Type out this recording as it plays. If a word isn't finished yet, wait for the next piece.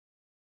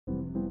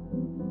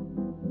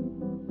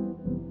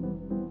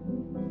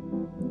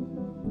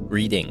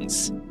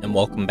Greetings and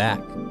welcome back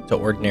to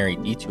Ordinary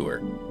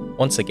Detour.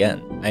 Once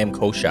again, I am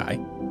Koshai.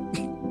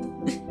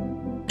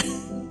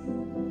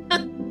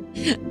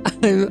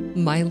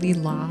 I'm Miley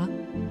Law.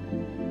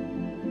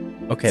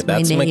 Okay, That's my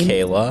that's name.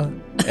 Michaela,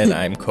 and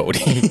I'm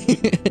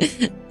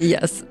Cody.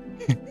 Yes.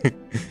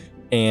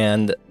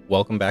 And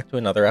welcome back to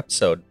another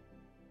episode.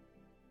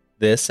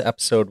 This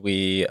episode,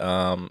 we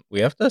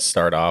have to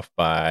start off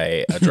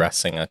by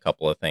addressing a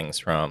couple of things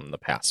from the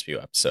past few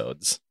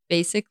episodes.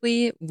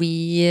 Basically,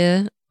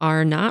 we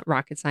are not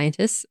rocket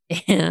scientists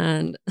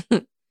and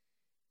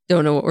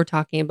don't know what we're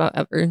talking about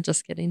ever.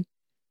 Just kidding.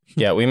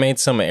 Yeah, we made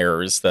some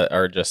errors that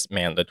are just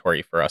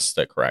mandatory for us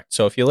to correct.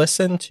 So if you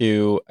listen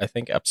to, I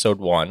think, episode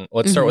 1,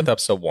 let's start with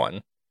episode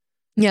 1.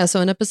 Yeah,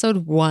 so in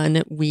episode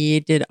 1, we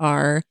did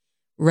our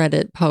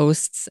Reddit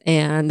posts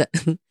and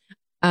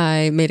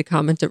I made a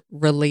comment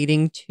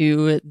relating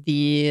to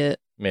the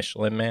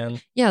Michelin Man.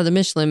 Yeah, the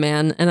Michelin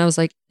Man. And I was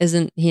like,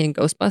 isn't he in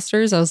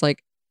Ghostbusters? I was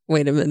like,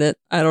 wait a minute.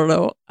 I don't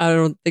know. I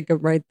don't think I'm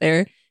right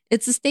there.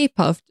 It's a Stay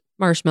Puffed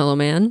Marshmallow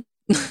Man.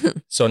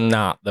 So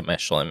not the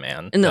Michelin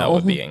Man. No. That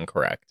would be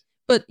incorrect.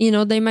 But,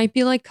 they might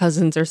be like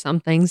cousins or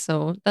something.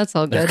 So that's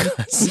all good.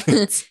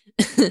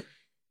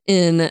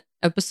 In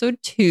episode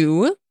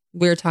 2,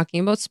 we were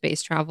talking about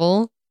space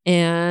travel.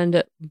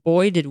 And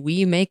boy, did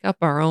we make up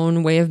our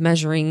own way of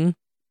measuring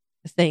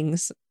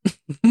things.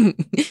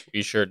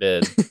 We sure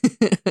did.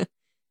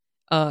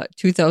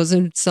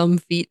 2,000 some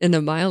feet in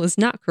a mile is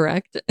not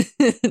correct.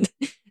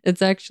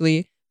 It's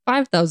actually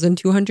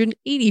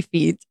 5,280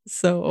 feet.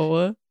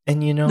 So,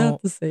 and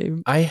not the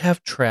same. I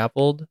have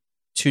traveled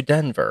to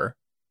Denver,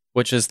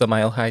 which is the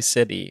Mile High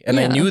City, and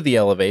I Yeah. knew the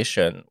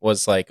elevation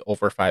was like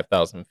over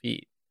 5,000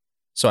 feet.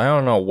 So I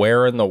don't know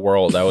where in the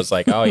world I was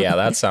like, oh yeah,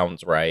 that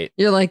sounds right.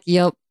 You're like,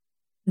 yep,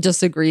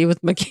 just agree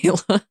with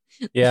Michaela.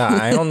 Yeah,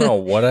 I don't know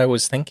what I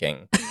was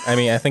thinking. I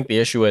mean, I think the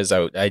issue is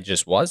I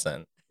just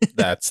wasn't.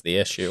 That's the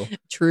issue.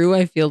 True,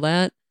 I feel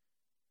that.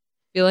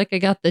 Feel like I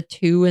got the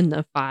 2 and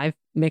the 5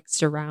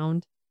 mixed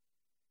around.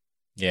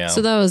 Yeah.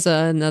 So that was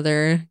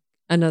another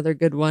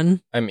good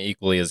one. I'm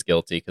equally as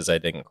guilty because I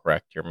didn't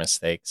correct your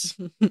mistakes.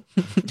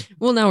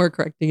 Well, now we're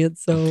correcting it.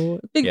 So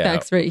big Yeah,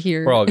 facts right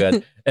here. We're all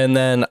good. And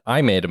then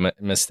I made a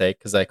mistake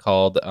because I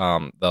called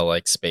the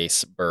like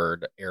space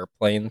bird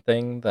airplane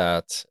thing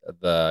that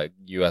the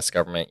U.S.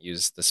 government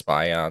used to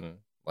spy on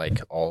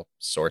like all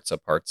sorts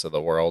of parts of the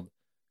world.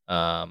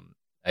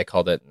 I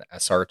called it an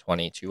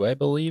SR-22, I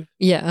believe.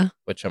 Yeah.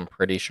 Which I'm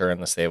pretty sure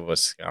in the state of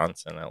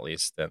Wisconsin, at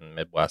least in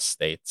Midwest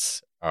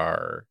states,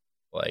 are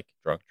like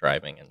drunk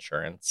driving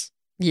insurance.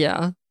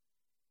 Yeah.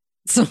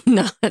 So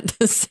not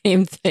the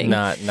same thing.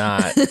 Not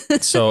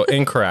so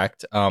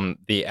incorrect.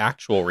 The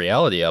actual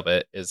reality of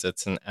it is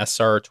it's an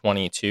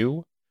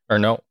SR-22 or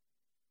no,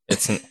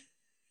 it's an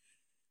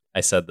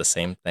I said the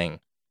same thing.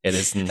 It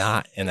is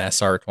not an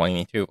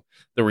SR-22.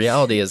 The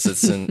reality is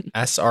it's an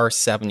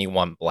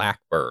SR-71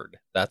 Blackbird.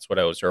 That's what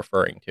I was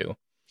referring to.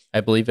 I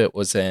believe it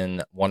was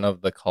in one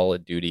of the Call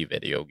of Duty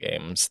video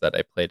games that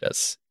I played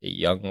as a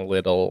young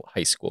little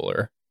high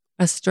schooler.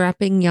 A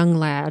strapping young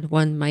lad,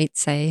 one might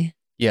say.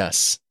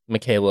 Yes,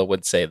 Michaela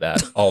would say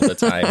that all the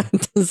time.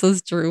 This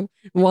is true.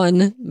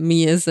 One,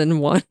 me is in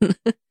one.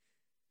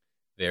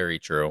 Very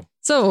true.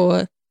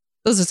 So,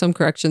 those are some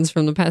corrections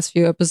from the past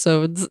few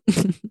episodes.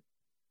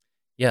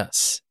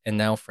 Yes, and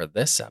now for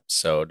this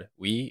episode,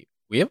 we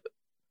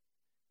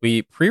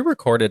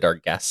pre-recorded our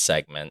guest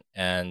segment,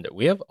 and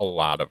we have a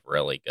lot of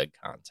really good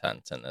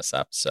content in this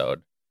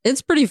episode.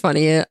 It's pretty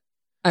funny.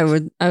 I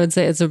would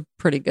say it's a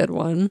pretty good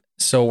one.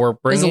 So we're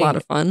bringing... It was a lot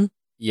of fun.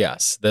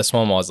 Yes, this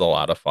one was a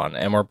lot of fun,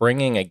 and we're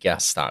bringing a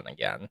guest on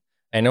again.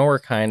 I know we're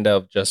kind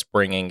of just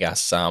bringing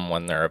guests on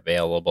when they're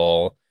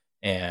available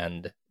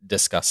and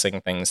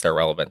discussing things that are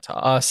relevant to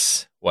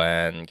us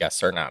when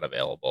guests are not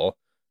available.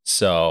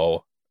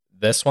 So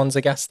this one's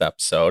a guest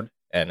episode,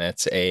 and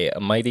it's a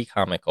mighty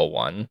comical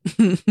one.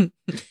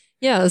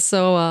 Yeah,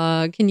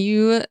 so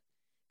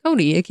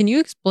Cody, can you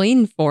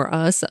explain for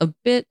us a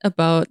bit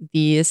about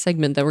the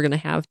segment that we're going to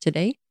have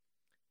today?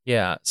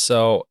 Yeah,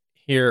 so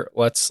here,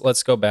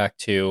 let's go back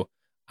to,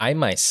 I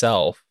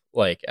myself,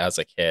 like as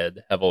a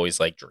kid, have always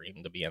like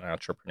dreamed to be an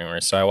entrepreneur.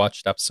 So I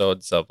watched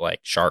episodes of like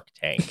Shark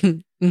Tank.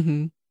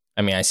 Mm-hmm.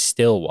 I mean, I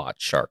still watch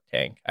Shark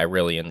Tank. I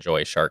really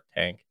enjoy Shark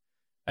Tank.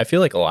 I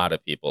feel like a lot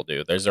of people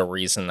do. There's a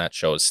reason that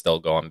show is still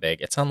going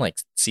big. It's on like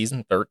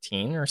season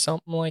 13 or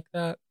something like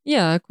that.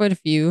 Yeah, quite a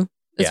few.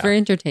 It's Yeah. very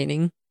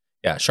entertaining.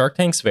 Yeah, Shark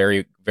Tank's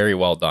very, very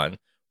well done.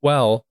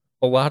 Well,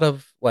 a lot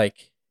of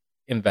like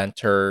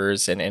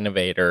inventors and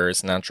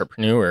innovators and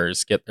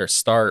entrepreneurs get their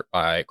start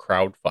by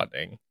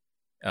crowdfunding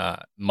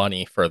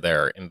money for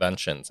their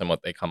inventions and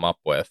what they come up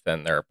with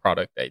and their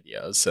product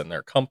ideas and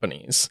their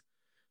companies.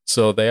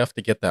 So they have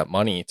to get that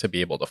money to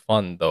be able to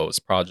fund those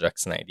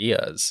projects and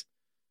ideas.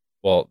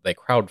 Well, they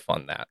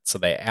crowdfund that. So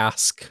they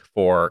ask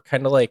for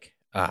kind of like,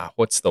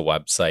 what's the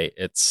website?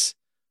 It's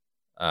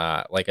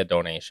like a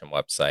donation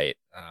website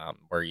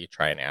where you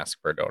try and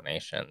ask for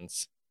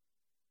donations.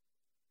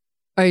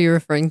 Are you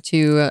referring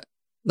to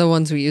The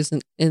ones we use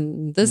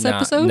in this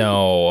episode?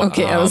 No.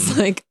 Okay, I was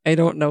like, I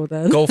don't know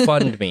then.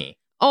 GoFundMe.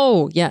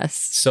 Oh, yes.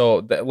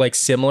 So like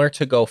similar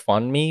to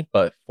GoFundMe,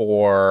 but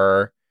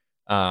for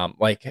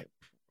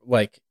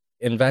like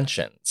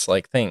inventions,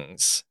 like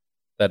things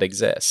that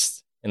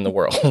exist in the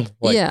world,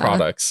 like Yeah.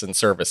 products and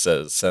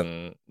services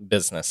and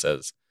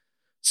businesses.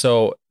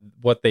 So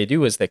what they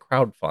do is they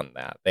crowdfund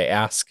that. They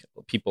ask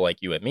people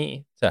like you and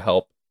me to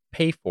help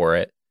pay for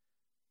it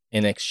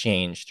in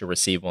exchange to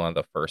receive one of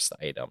the first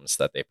items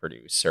that they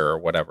produce or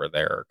whatever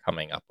they're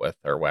coming up with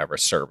or whatever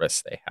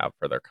service they have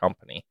for their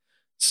company.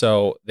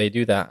 So they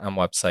do that on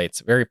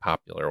websites, very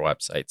popular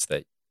websites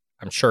that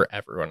I'm sure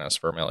everyone is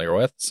familiar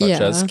with,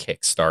 such as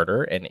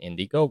Kickstarter and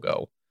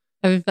Indiegogo.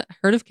 I've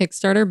heard of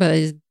Kickstarter, but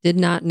I did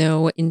not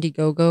know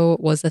Indiegogo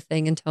was a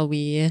thing until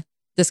we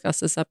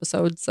discussed this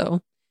episode.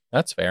 So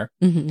that's fair.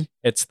 Mm-hmm.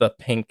 It's the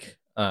pink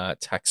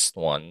text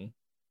one.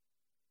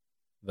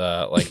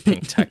 The like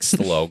pink text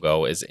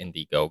logo is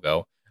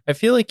Indiegogo. I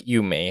feel like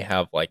you may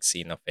have like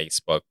seen a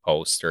Facebook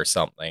post or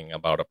something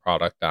about a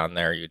product on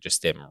there you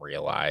just didn't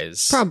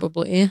realize.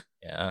 Probably.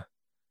 Yeah.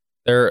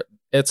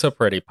 It's a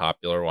pretty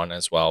popular one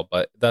as well,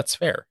 but that's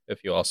fair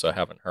if you also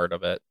haven't heard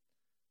of it.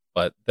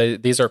 But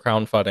these are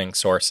crowdfunding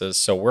sources,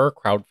 so we're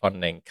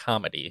crowdfunding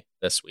comedy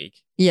this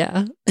week.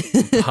 Yeah.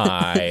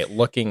 By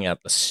looking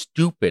at the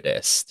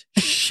stupidest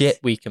shit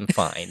we can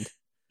find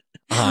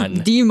on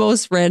the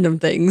most random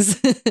things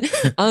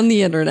on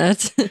the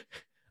internet.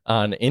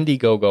 On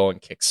Indiegogo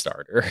and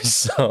Kickstarter.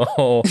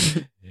 So,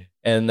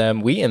 and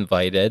then we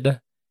invited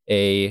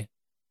a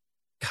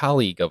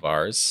colleague of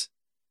ours,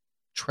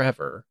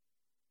 Trevor,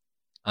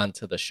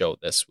 onto the show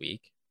this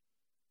week.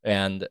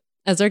 And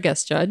as our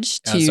guest judge.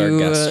 Yes.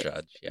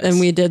 And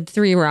we did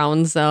 3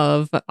 rounds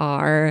of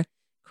our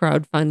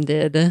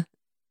crowdfunded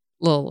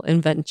little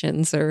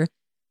inventions or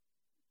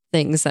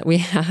things that we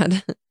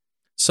had.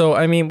 So,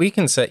 I mean, we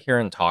can sit here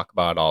and talk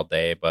about it all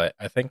day, but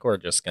I think we're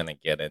just going to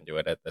get into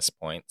it at this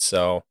point.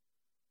 So,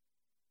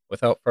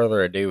 without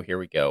further ado, here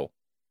we go.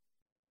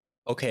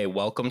 Okay,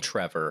 welcome,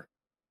 Trevor.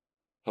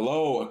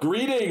 Hello,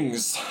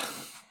 greetings.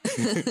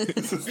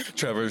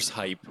 Trevor's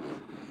hype.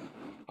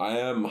 I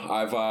am.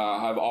 I've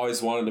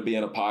always wanted to be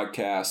in a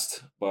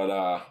podcast, but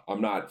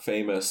I'm not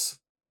famous.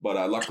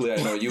 But luckily, I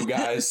know you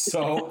guys,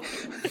 so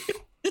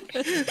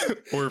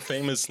we're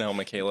famous now,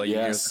 Michaela.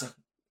 Yes.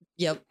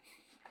 Yep.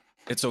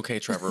 It's okay,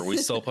 Trevor. We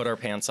still put our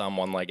pants on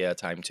one leg at a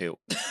time, too.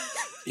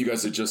 You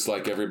guys are just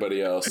like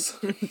everybody else.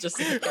 Just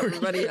like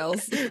everybody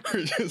else.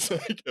 We're just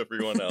like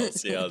everyone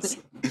else, yes.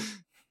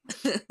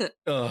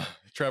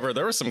 Trevor,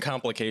 there were some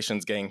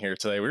complications getting here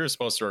today. We were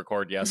supposed to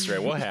record yesterday.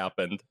 What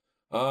happened?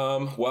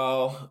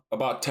 Well,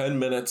 about 10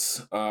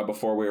 minutes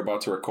before we were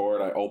about to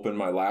record, I opened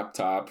my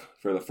laptop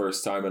for the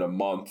first time in a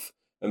month,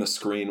 and the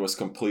screen was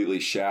completely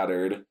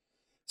shattered.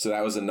 So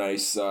that was a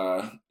nice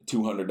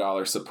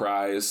 $200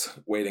 surprise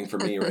waiting for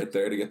me right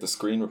there to get the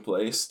screen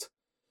replaced.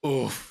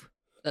 Oof.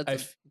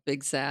 That's a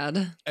big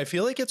sad. I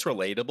feel like it's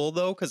relatable,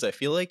 though, because I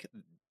feel like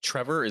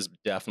Trevor is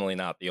definitely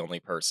not the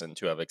only person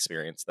to have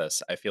experienced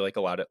this. I feel like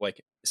a lot of,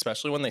 like,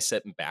 especially when they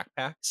sit in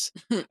backpacks,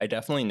 I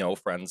definitely know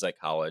friends at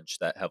college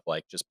that have,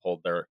 like, just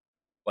pulled their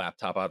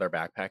laptop out of their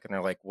backpack and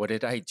they're like, what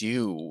did I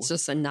do? It's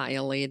just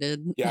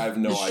annihilated. Yeah, I have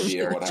no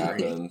idea what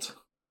happened.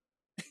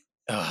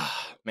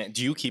 Man,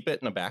 do you keep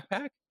it in a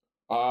backpack?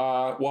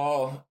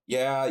 Well,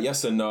 yeah,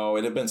 yes and no.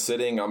 It had been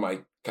sitting on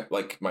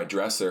my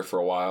dresser for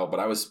a while, but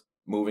I was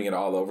moving it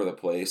all over the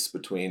place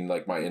between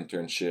like my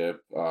internship,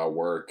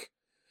 work,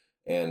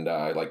 and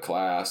like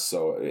class,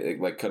 so it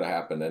like could have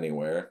happened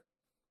anywhere.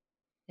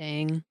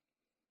 Dang.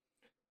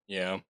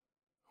 Yeah.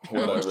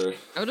 Whatever.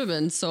 I would have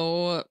been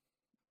so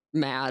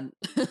mad.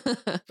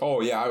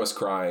 Oh yeah, I was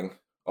crying.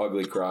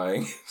 Ugly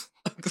crying.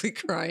 Ugly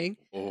crying.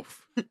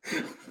 Oof.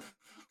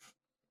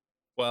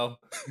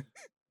 Well,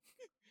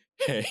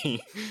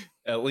 hey,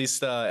 at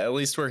least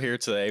we're here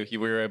today. We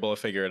were able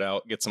to figure it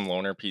out, get some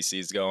loaner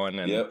PCs going,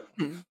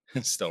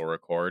 and still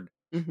record.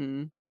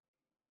 Mm-hmm.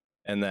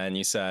 And then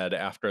you said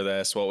after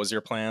this, what was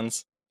your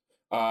plans?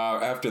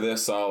 After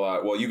this, I'll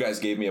well, you guys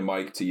gave me a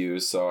mic to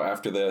use, so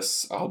after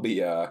this, I'll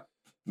be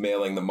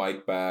mailing the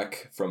mic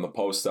back from the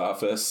post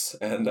office,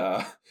 and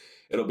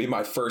it'll be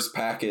my first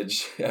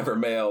package ever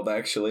mailed,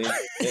 actually,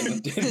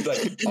 in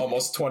like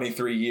almost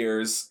 23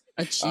 years.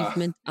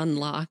 Achievement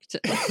unlocked.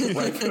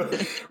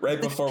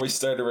 right before we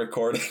started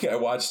recording, I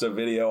watched a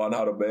video on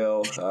how to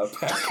mail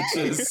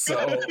packages,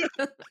 so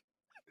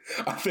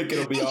I think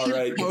it'll be all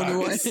right.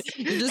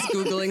 You're just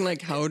Googling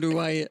like how do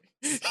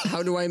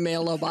I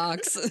mail a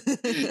box?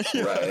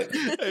 Right.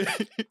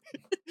 Did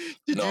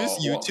you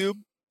use YouTube?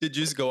 Did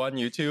you just go on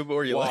YouTube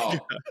or you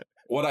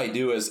what I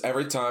do is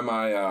every time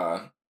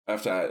I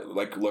have to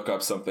like look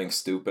up something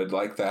stupid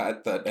like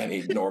that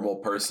any normal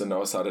person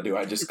knows how to do,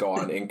 I just go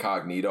on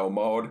incognito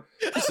mode.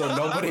 So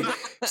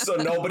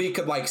nobody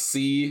could like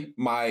see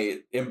my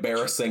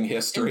embarrassing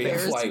history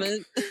of like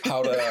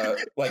how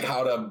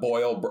to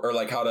boil or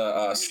like how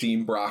to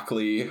steam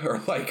broccoli or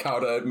like how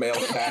to mail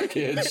a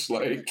package,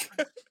 like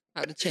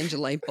how to change a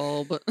light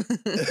bulb.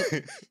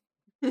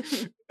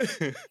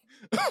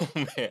 Oh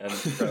man,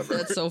 Trevor.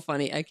 That's so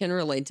funny. I can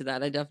relate to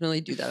that. I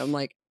definitely do that. I'm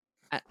like,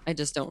 I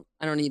just don't.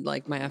 I don't need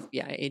like my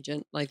FBI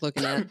agent like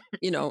looking at.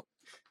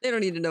 They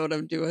don't need to know what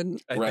I'm doing.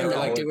 Right, I'm or not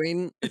like-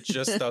 doing. It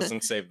just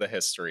doesn't save the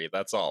history.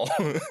 That's all.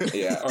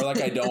 Yeah, or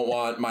like I don't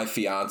want my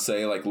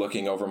fiance like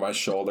looking over my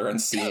shoulder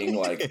and seeing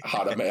like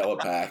how to mail a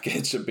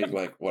package and being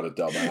like, "What a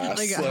dumbass!"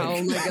 Like, how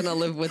am I gonna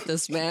live with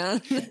this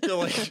man? You're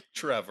like,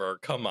 Trevor,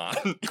 come on.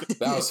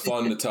 That was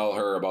fun to tell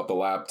her about the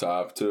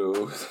laptop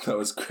too. That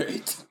was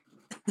great.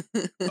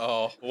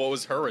 Oh, what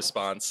was her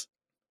response?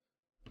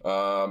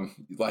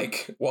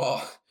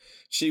 Well,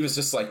 she was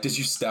just like, "Did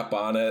you step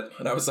on it?"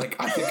 And I was like,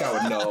 "I think I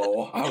would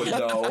know. I would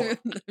know."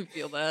 I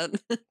feel that.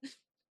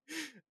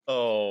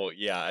 Oh,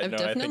 yeah. I've I think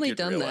definitely you'd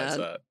done realize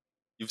that.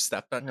 You've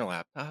stepped on your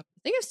laptop? I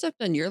think I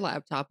stepped on your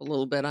laptop a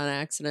little bit on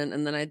accident,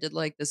 and then I did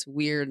like this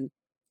weird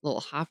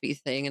little hoppy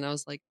thing, and I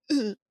was like,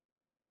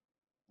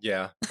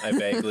 Yeah, I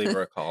vaguely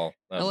recall.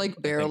 I like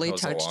think barely that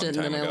was a touched long it, and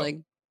time then I ago. like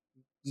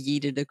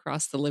yeeted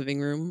across the living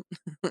room.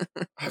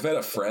 I've had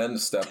a friend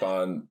step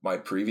on my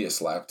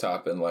previous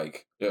laptop and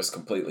like it was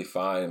completely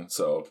fine.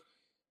 So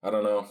I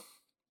don't know.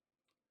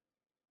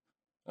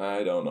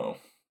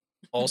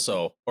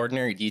 Also,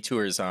 Ordinary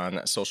Detours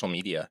on social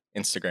media,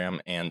 Instagram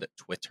and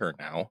Twitter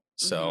now.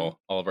 So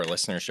all of our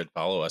listeners should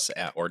follow us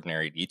at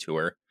Ordinary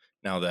Detour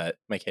now that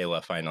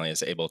Michaela finally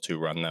is able to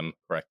run them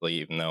correctly,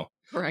 even though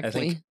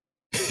Correctly.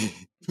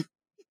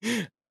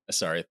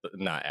 sorry,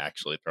 not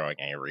actually throwing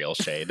any real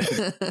shade.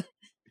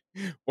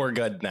 We're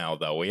good now,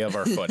 though. We have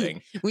our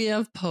footing. We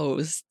have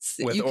posts.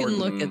 With You can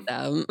look Orton. at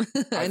them.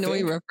 I I know we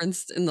think-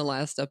 referenced in the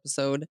last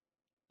episode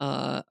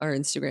our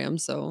Instagram,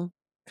 so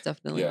it's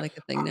definitely Yeah. like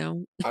a thing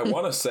now. I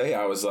want to say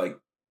I was like,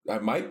 I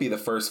might be the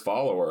first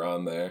follower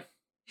on there.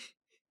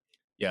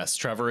 Yes,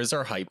 Trevor is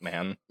our hype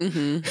man.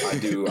 Hmm I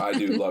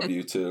do love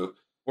you too.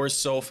 We're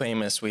so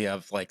famous. We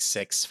have like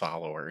 6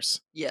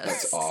 followers. Yes.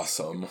 That's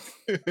awesome.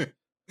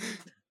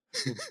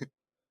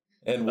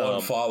 And one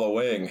Um,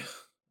 following,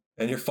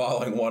 and you're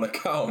following one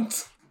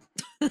account.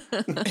 Who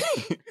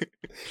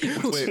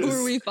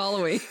are we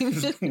following?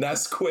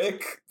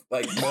 Nesquik,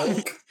 like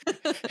milk.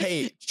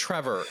 Hey,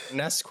 Trevor,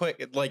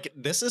 Nesquik, like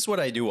this is what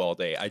I do all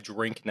day. I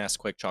drink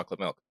Nesquik chocolate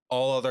milk.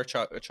 All other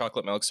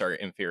chocolate milks are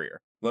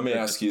inferior. Let me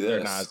ask you They're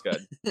this. not as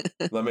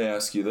good. Let me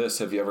ask you this.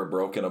 Have you ever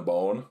broken a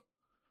bone?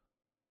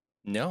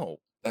 No.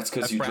 That's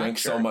because A you drink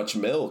so fracture. much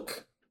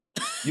milk.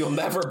 You'll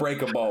never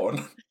break a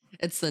bone.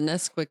 It's the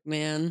Nesquik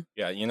man.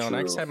 Yeah,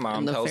 next True. time mom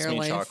And the tells me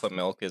Fairlife. chocolate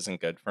milk isn't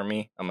good for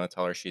me, I'm gonna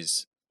tell her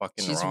she's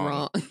fucking She's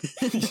wrong.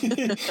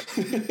 wrong.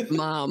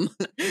 Mom,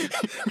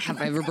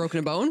 have I ever broken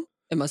a bone?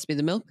 It must be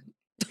the milk.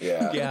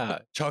 Yeah. Yeah,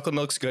 chocolate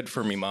milk's good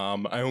for me,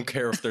 mom. I don't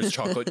care if there's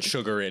chocolate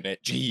sugar in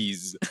it.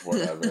 Jeez.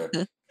 Whatever.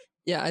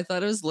 Yeah, I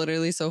thought it was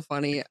literally so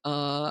funny.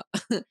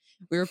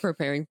 We were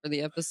preparing for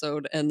the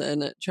episode, and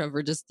then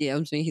Trevor just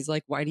DMs me. He's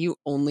like, "Why do you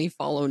only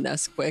follow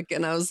Nesquik?"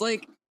 And I was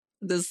like,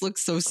 "This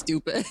looks so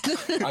stupid."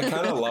 I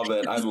kind of love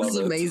it. I This love is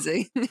it.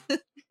 amazing.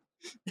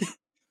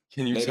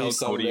 Can you Maybe tell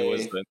Cody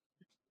was someday-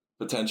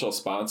 the Potential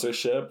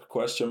sponsorship?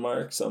 Question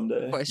mark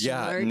someday. Question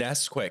Yeah, mark.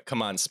 Nesquik,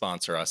 come on,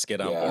 sponsor us.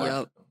 Get on Yeah. board.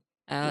 Yep.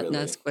 At Really.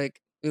 Nesquik,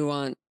 we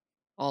want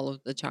all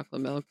of the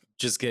chocolate milk.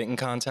 Just get in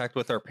contact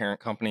with our parent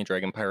company,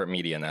 Dragon Pirate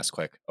Media,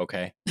 Nesquik.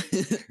 Okay.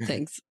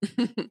 Thanks.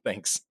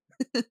 Thanks.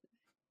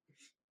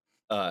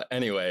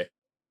 Anyway,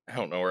 I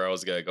don't know where I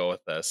was gonna go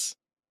with this.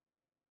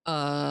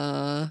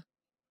 Uh,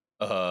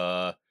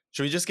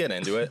 Should we just get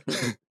into it?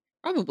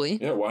 probably.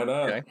 Yeah, why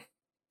not? Okay.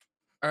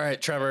 All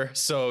right, Trevor.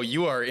 So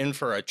you are in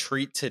for a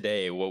treat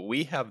today. What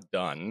we have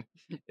done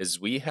is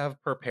we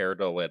have prepared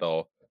a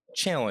little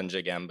challenge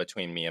again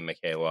between me and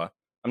Michaela.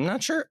 I'm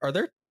not sure.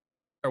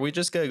 Are we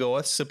just gonna go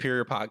with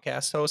Superior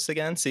Podcast host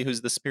again? See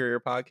who's the Superior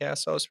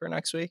Podcast host for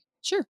next week?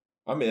 Sure.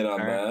 I'm in on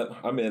All right. that.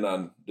 I'm in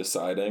on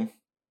deciding.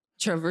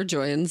 Trevor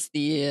joins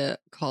the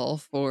call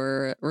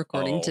for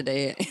recording Oh.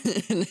 today.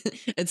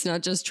 It's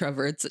not just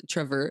Trevor, it's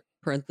Trevor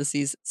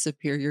parentheses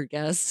superior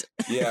guest.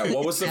 Yeah,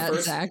 what was the At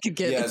first? Zach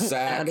get Yeah,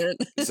 Zach. at it.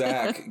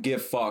 Zach,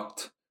 get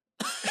fucked.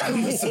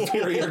 I'm the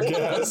superior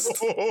guest.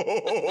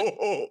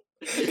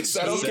 Is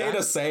that okay Zach-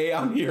 to say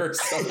on here?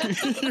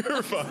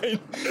 You're fine.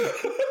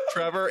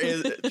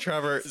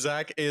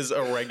 Zach is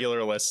a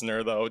regular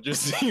listener, though.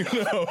 Just so you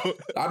know.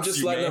 I'm just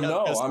You letting may him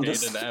know. have I'm made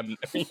just. an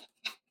M.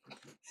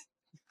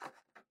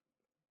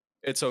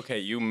 It's okay.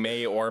 You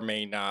may or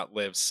may not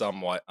live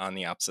somewhat on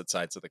the opposite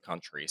sides of the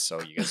country,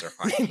 so you guys are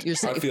fine. You're I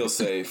safe. feel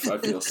safe. I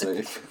feel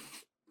safe.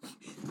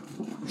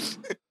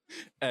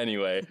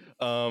 Anyway,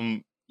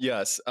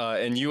 yes,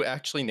 and you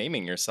actually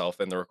naming yourself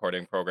in the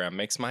recording program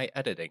makes my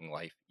editing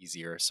life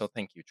easier. So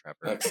thank you,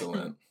 Trevor.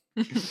 Excellent.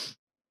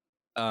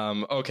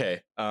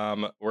 Okay.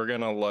 We're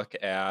gonna look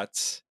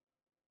at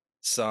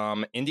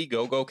some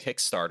Indiegogo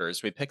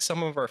Kickstarters. We picked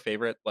some of our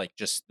favorite, like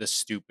just the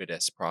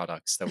stupidest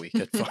products that we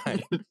could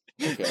find.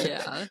 Okay.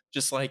 Yeah.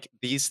 Just like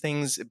these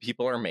things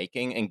people are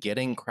making and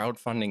getting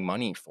crowdfunding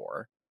money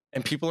for,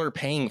 and people are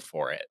paying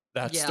for it.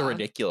 That's the Yeah,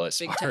 ridiculous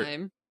Big part.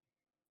 time.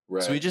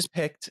 Right. So we just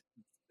picked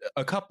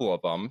a couple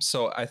of them.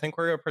 So I think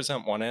we're going to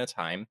present one at a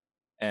time.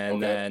 And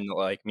Okay. then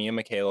like me and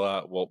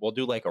Michaela, we'll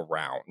do like a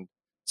round.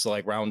 So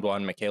like round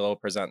one, Michaela will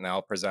present and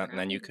I'll present, and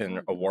then you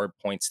can award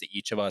points to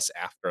each of us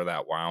after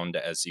that round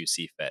as you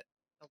see fit.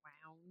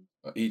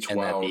 Each And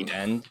round.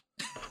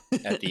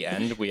 at the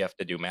end, we have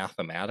to do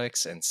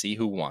mathematics and see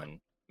who won.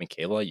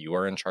 Michaela, you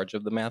are in charge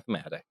of the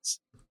mathematics.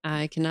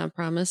 I cannot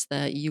promise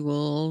that you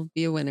will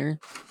be a winner.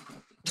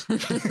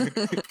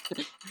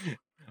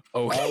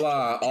 Okay.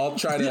 I'll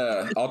try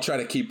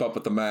to keep up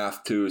with the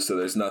math too, so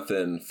there's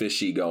nothing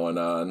fishy going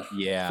on.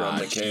 Yeah, from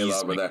Michaela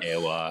geez, over there.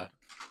 Michaela.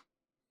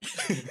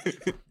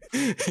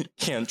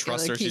 Can't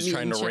trust her. keep She's me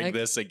trying in to rig check.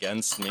 this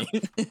against me.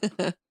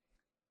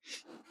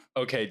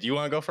 Okay, do you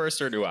want to go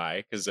first or do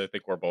I? Because I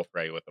think we're both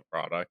ready with the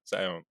products.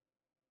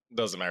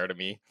 Doesn't matter to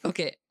me.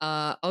 Okay,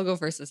 I'll go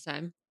first this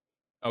time.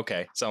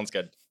 Okay, sounds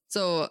good.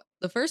 So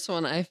the first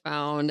one I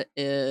found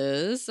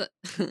is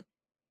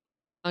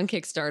on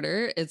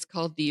Kickstarter. It's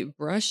called the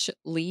Brush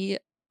Lee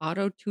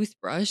Auto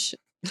Toothbrush.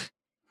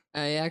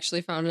 I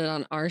actually found it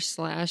on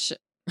r/shitty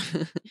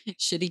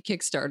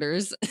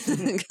Kickstarters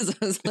because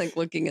I was like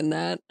looking in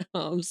that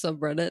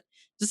subreddit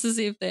just to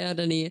see if they had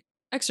any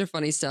extra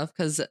funny stuff,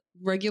 because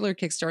regular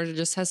Kickstarter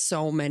just has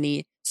so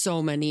many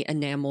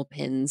enamel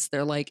pins.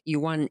 They're like,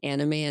 you want an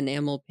anime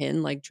enamel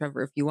pin? Like,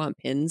 Trevor, if you want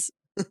pins,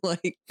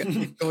 like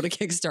go to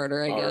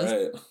Kickstarter, I guess. All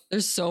right.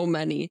 There's so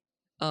many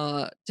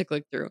to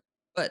click through.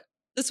 But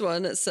this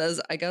one, it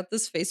says, I got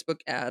this Facebook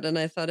ad and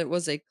I thought it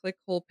was a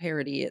clickhole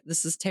parody.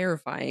 This is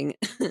terrifying.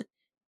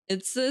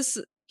 It's this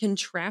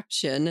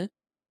contraption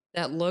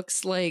that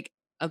looks like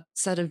a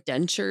set of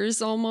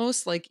dentures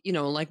almost, like,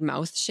 like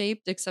mouth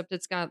shaped, except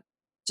it's got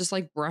just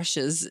like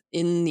brushes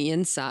in the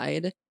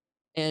inside,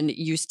 and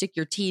you stick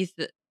your teeth,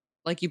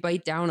 like you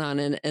bite down on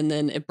it, and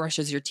then it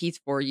brushes your teeth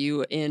for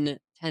you in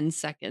 10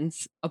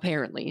 seconds,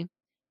 apparently.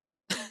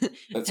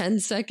 10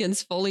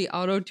 seconds fully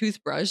auto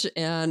toothbrush,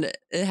 and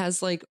it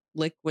has like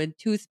liquid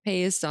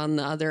toothpaste on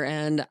the other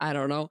end. I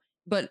don't know,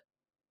 but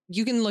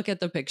you can look at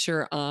the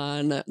picture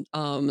on the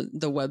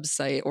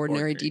website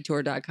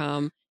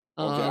ordinarydetour.com.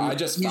 Okay, I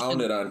just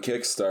found it on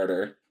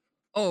Kickstarter.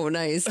 Oh,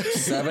 nice.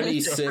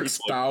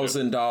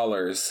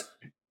 $76,000.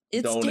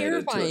 It's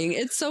terrifying.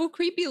 It's so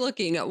creepy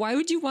looking. Why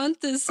would you want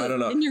this I don't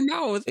know. in your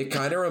mouth? It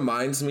kind of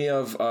reminds me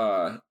of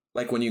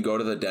like when you go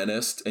to the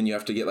dentist and you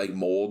have to get like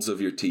molds of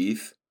your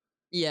teeth.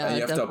 Yeah, and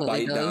you have to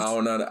bite does.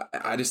 down on it.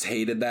 I just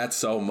hated that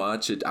so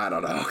much. I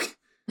don't know.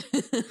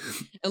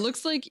 It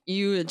looks like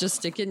you just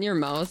stick it in your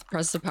mouth,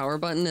 press the power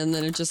button, and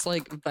then it just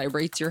like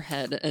vibrates your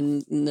head,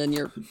 and then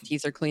your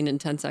teeth are clean in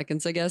 10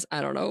 seconds, I guess.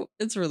 I don't know.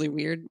 It's really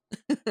weird.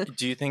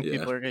 Do you think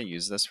people are going to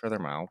use this for their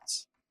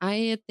mouths?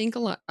 I think a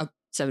lot.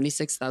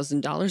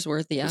 $76,000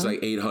 worth, yeah. It's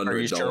like 800 Are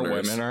you sure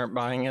donors. women aren't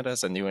buying it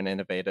as a new and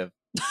innovative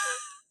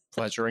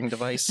pleasuring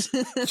device?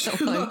 I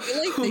feel like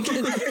they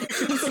can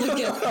just look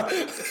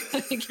at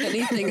like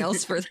anything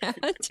else for that.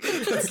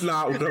 That's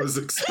not what I was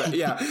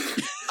expecting. Yeah,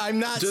 I'm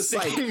not just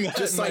like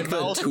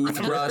the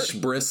toothbrush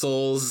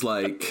bristles.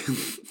 Like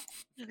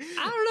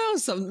I don't know,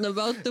 something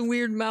about the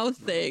weird mouth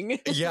thing.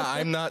 Yeah,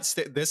 I'm not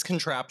this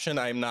contraption.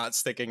 I'm not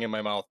sticking in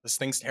my mouth. This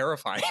thing's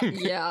terrifying.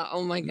 Yeah.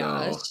 Oh my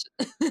gosh.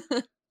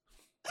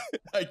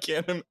 I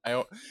can't.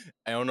 I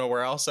don't know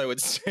where else I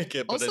would stick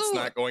it, but Also, it's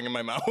not going in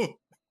my mouth.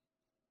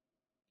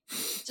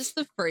 Just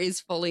the phrase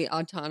 "fully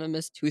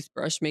autonomous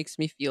toothbrush" makes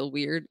me feel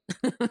weird.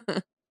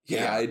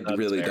 yeah, I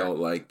really fair. don't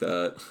like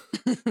that.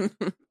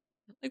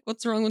 Like,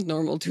 what's wrong with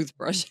normal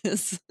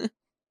toothbrushes? So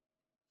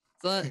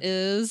that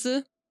is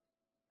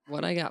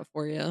what I got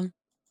for you.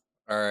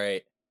 All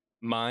right,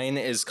 mine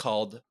is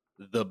called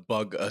the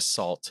Bug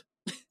Assault,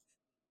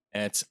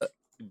 and it's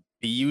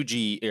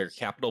BUG or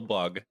capital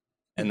Bug,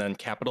 and then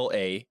capital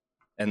A,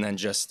 and then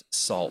just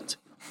salt.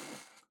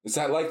 Is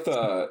that like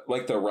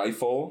the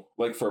rifle,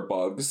 like for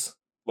bugs?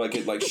 Like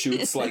it like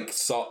shoots like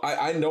salt.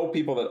 I know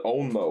people that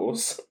own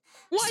those.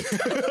 What?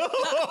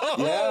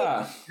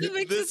 Yeah. That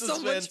makes This it so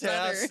is much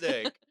better.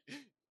 fantastic.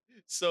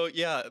 So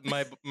yeah,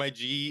 my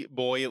G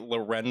boy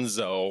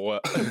Lorenzo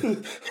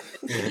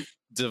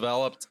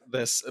developed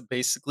this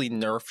basically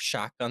Nerf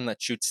shotgun that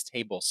shoots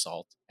table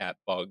salt at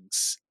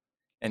bugs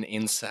and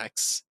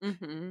insects.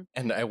 Mm-hmm.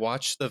 And I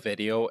watched the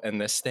video, and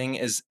this thing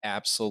is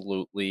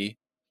absolutely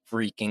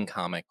freaking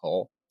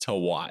comical to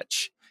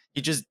watch.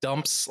 He just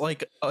dumps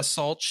like a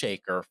salt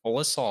shaker full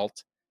of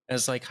salt and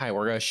is like, hi,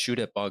 we're gonna shoot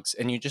at bugs.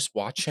 And you just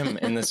watch him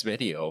in this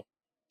video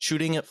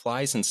shooting at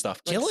flies and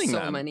stuff, Like killing so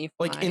them. many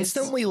Like flies.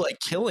 instantly like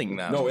killing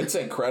them. No, it's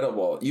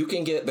incredible. You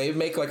can they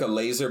make like a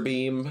laser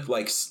beam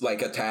like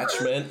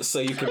attachment, so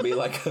you can be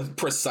like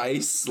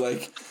precise.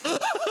 Like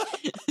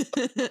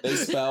they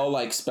spell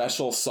like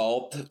special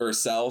salt or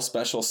sell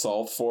special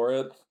salt for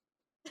it.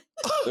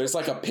 There's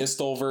like a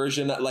pistol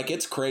version. Like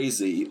it's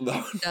crazy.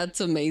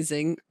 That's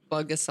amazing.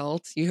 Bug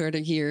assault. You heard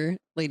it here,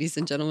 ladies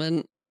and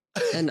gentlemen,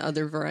 and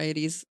other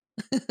varieties.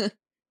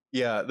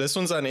 Yeah, this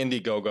one's on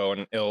Indiegogo,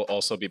 and it'll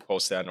also be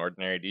posted on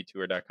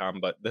ordinarydetour.com.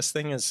 But this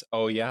thing is,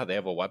 oh yeah, they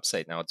have a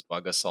website now. It's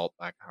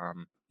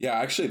bugassault.com. Yeah,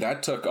 actually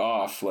that took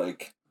off.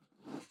 Like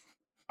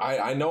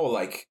I know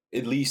like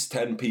at least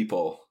 10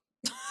 people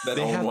that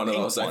They own have one of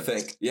pink those, I ones.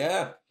 think.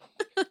 Yeah.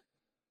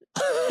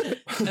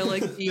 I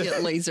like the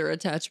laser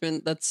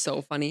attachment. That's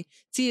so funny.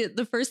 See,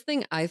 the first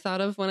thing I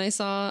thought of when I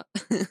saw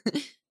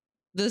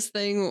this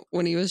thing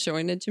when he was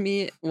showing it to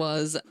me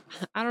was,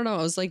 I don't know,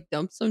 I was like,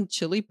 dump some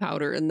chili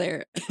powder in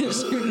there and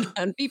shoot it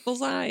on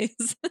people's eyes.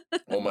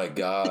 Oh my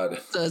god.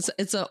 So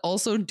it's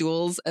also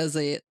duels as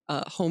a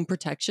home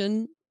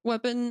protection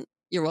weapon.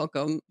 You're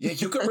welcome. Yeah,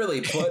 you could really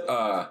put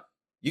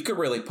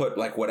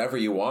like whatever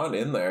you want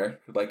in there,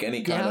 like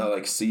any kind Yeah. of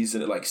like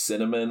season, like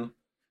cinnamon.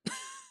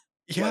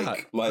 Yeah,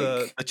 like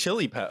the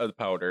chili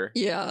powder.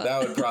 Yeah.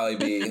 that would probably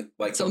be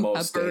like the Some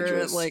most pepper,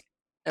 dangerous. like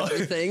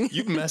everything.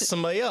 You mess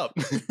somebody up.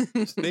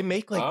 They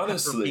make like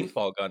Honestly. pepper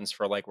paintball guns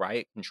for like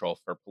riot control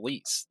for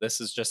police.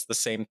 This is just the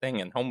same thing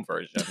in home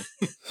version.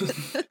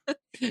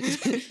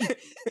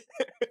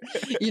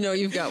 You know,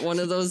 you've got one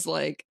of those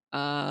like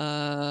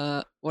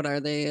what are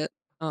they?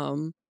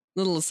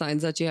 Little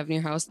signs that you have in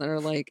your house that are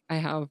like, I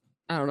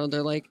don't know,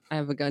 they're like, I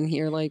have a gun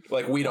here, like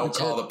we don't watch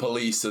call it. the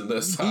police in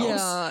this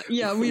house.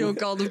 Yeah, we don't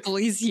call the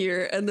police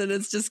here. And then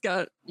it's just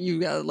got you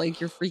got like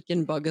your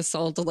freaking bug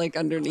assault like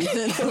underneath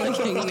it, like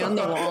hanging on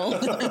the wall.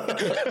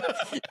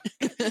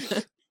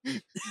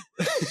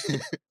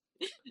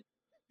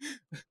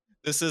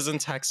 This is in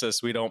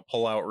Texas. We don't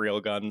pull out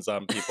real guns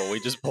on people. We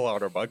just pull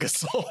out our bug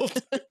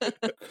assault.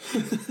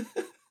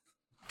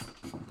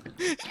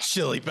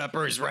 Chili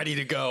pepper is ready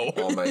to go.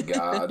 Oh my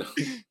god.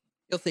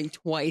 You'll think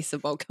twice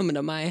about coming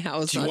to my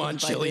house. Do you want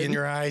chili in uninvited.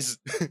 your eyes?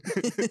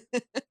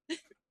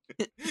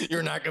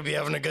 You're not gonna be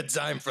having a good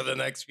time for the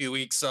next few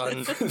weeks,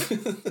 son.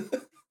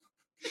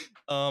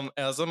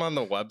 As I'm on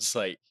the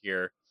website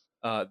here,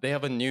 they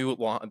have a new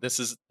this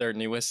is their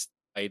newest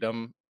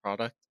item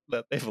product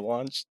that they've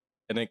launched,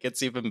 and it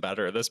gets even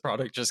better. This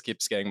product just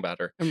keeps getting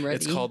better. I'm ready.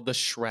 It's called the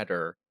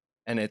Shredder,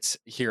 and it's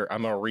here.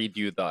 I'm gonna read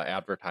you the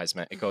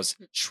advertisement. It goes,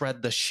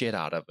 "Shred the shit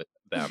out of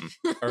them,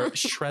 or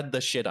shred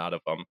the shit out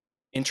of them."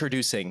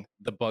 Introducing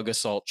the Bug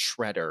Assault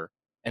Shredder,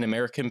 an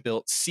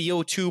American-built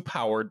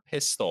CO2-powered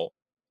pistol.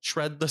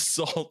 Shred the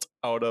salt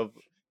out of,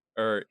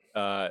 or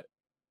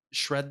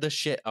shred the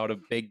shit out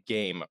of big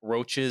game,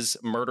 roaches,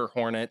 murder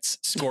hornets,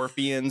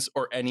 scorpions,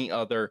 or any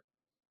other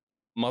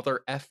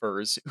mother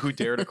effers who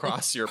dare to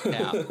cross your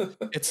path.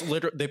 It's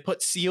literally, they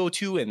put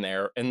CO2 in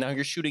there, and now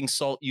you're shooting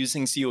salt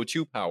using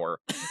CO2 power.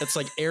 It's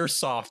like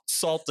airsoft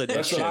salt That's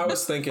edition. what I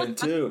was thinking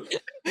too.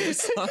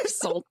 Soft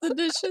salt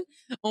edition.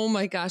 Oh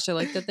my gosh, I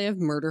like that they have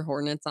murder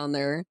hornets on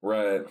there.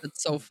 Right.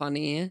 That's so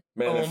funny.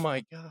 Man, Oh if,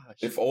 my gosh.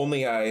 if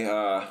only I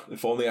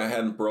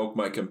hadn't broke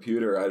my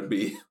computer, I'd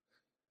be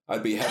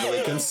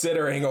heavily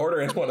considering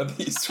ordering one of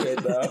these right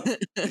now.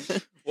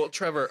 Well,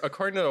 Trevor,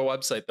 according to the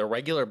website, the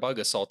regular Bug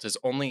Assault is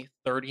only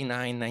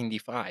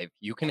 $39.95.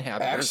 You can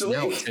have yours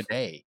now Actually?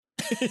 today.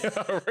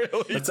 Yeah,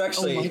 really? It's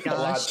actually Oh my a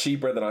lot gosh.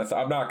 cheaper than I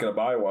thought. I'm not going to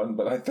buy one,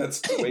 but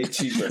that's way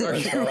cheaper than Are I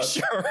you thought.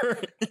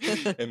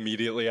 sure?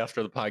 Immediately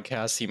after the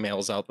podcast, he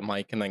mails out the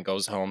mic and then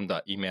goes home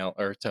to email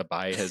or to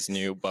buy his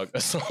new Bug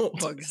Assault.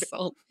 Bug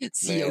assault.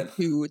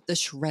 CO2, the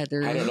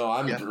shredder. I don't know.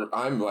 Yeah.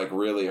 I'm like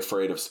really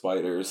afraid of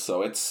spiders,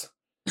 so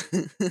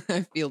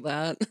I feel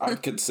that.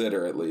 I'd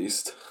consider at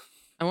least.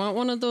 I want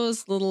one of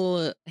those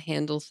little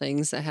handle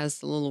things that has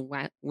the little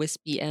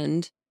wispy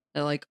end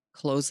that like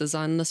closes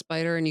on the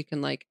spider and you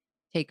can like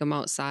take them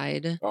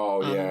outside.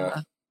 Oh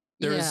yeah.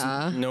 There's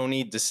Yeah. no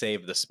need to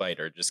save the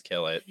spider. Just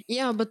kill it.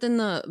 Yeah, but then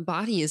the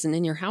body isn't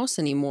in your house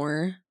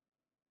anymore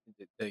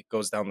It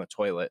goes down the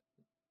toilet.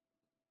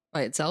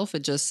 by itself.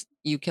 It just,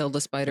 you kill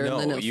the spider No,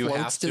 and then it you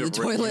floats have to the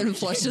to toilet and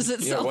flushes Yeah,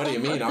 itself. what do you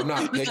mean? I'm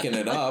not picking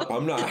it up.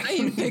 I'm not. I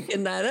ain't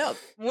picking that up.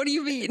 What do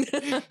you mean?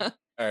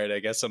 All right, I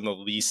guess I'm the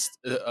least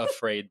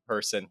afraid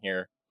person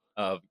here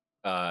of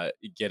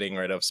getting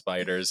rid of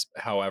spiders.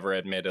 However,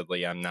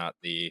 admittedly, I'm not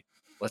the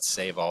let's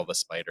save all the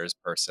spiders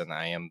person.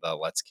 I am the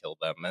let's kill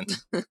them,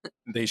 and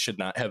they should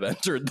not have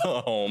entered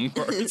the home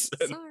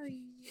person. Sorry.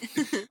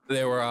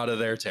 They were out of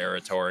their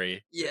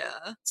territory.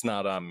 Yeah. It's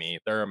not on me.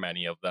 There are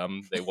many of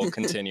them. They will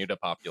continue to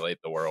populate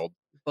the world.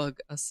 Bug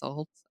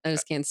assault. I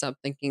just can't stop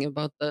thinking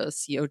about the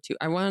CO2.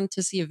 I wanted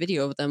to see a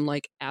video of them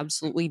like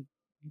absolutely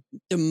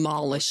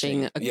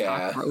demolishing a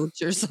Yeah.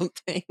 cockroach or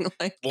something.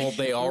 Like Well,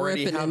 they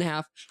already rip it have. in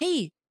half.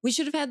 Hey, we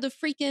should have had the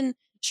freaking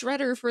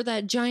shredder for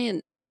that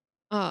giant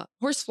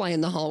horsefly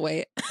in the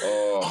hallway.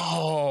 Oh,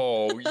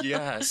 Oh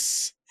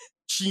yes,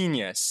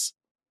 genius.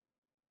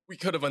 We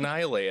could have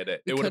annihilated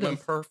it. We It would have been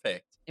could've.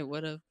 perfect. It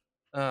would have.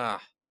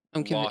 Ah,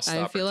 Lost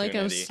I feel like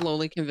I'm opportunity.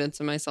 slowly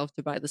convincing myself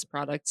to buy this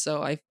product,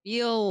 so I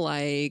feel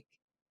like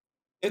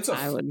it's a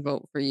I would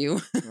vote for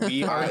you.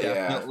 we are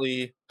Yeah.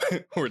 definitely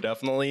we're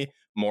definitely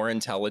more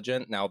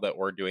intelligent now that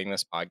we're doing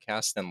this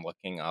podcast and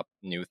looking up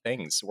new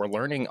things. We're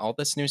learning all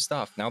this new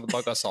stuff. Now the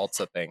Bug Assault's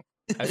a thing.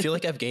 I feel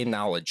like I've gained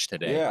knowledge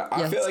today. Yeah,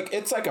 I feel Yes. like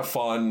it's like a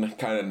fun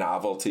kind of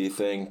novelty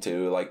thing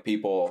too. Like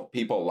people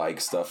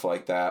like stuff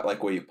like that.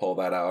 Like when you pull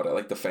that out at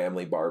like the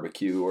family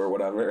barbecue or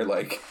whatever.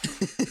 Like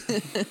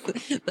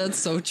That's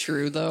so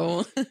true,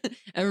 though.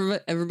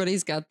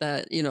 Everybody's got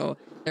that,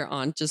 their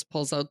aunt just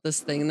pulls out this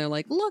thing and they're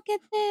like, look at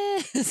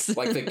this.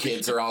 Like the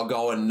kids are all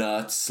going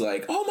nuts,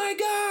 like, oh my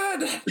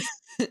god.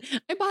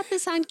 I bought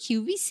this on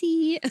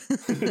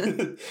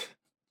QVC.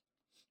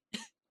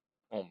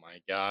 Oh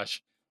my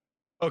gosh.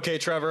 Okay,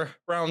 Trevor,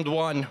 round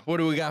one. What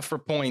do we got for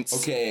points?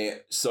 Okay,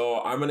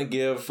 so I'm gonna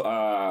give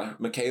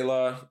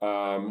Michaela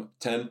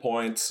 10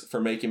 points for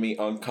making me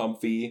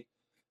uncomfy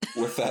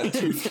with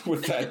that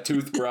with that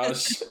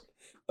toothbrush.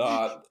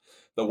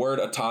 The word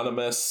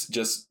autonomous,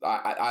 just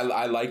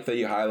I like that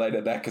you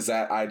highlighted that because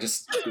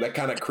that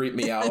kind of creeped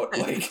me out.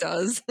 Like It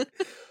does.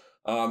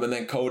 And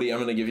then Cody, I'm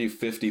gonna give you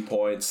 50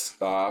 points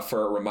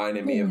for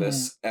reminding me of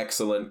this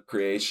excellent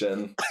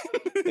creation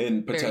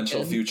in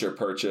potential good. future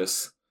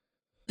purchase.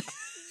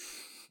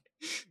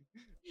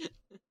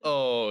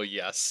 Oh,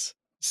 yes.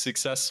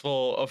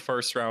 Successful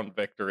first round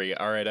victory.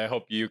 All right, I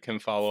hope you can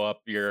follow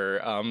up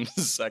your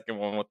second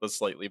one with a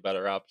slightly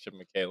better option,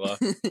 Michaela.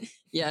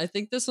 Yeah, I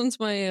think this one's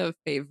my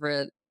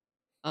favorite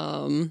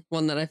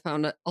one that I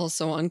found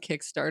also on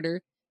Kickstarter.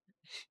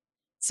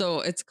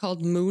 So it's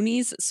called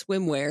Mooney's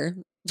Swimwear.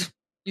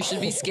 You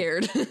should be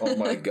scared. Oh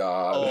my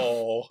god.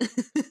 Oh.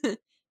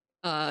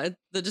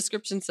 The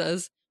description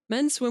says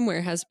men's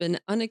swimwear has been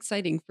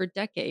unexciting for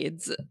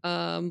decades.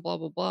 Blah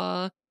blah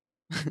blah.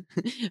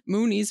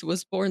 Mooney's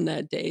was born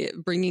that day,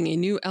 bringing a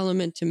new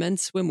element to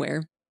men's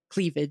swimwear: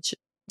 cleavage.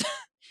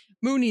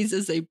 Mooney's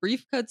is a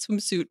brief cut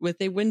swimsuit with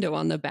a window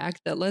on the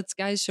back that lets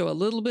guys show a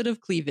little bit of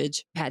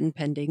cleavage, patent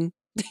pending.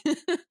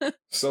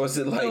 So is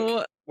it like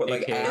So- what,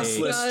 like AKA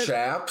assless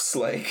chaps?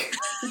 Like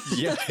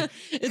Yeah.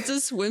 It's a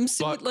swimsuit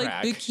Butt like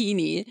crack.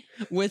 bikini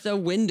with a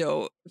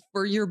window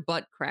for your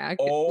butt crack.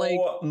 oh Like,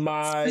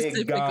 my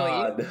specifically.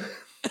 god.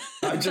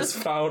 I just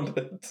found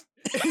it.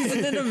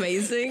 isn't it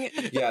amazing?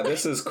 Yeah,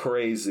 this is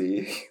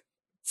crazy.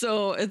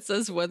 So it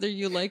says whether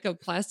you like a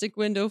plastic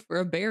window for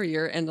a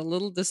barrier and a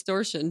little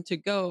distortion to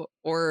go,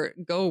 or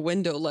go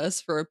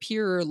windowless for a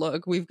purer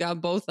look, we've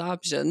got both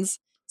options.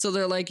 So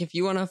they're like, if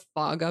you want to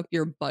fog up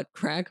your butt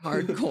crack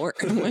hardcore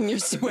when you're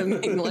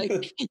swimming,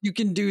 like you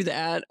can do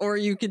that, or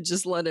you could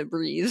just let it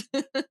breathe.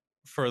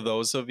 For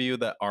those of you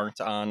that aren't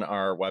on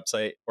our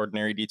website,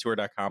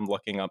 ordinarydetour.com,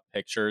 looking up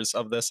pictures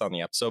of this on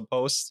the episode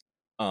post,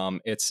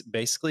 it's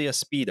basically a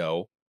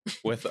Speedo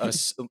with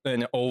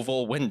an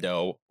oval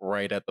window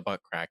right at the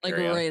butt crack Like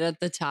area. right at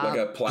the top. Like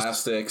a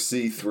plastic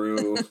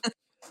see-through.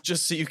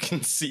 Just so you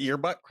can see your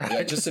butt crack.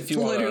 Yeah, just if you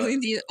want Literally to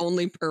the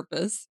only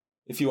purpose.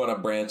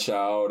 branch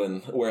out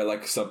and wear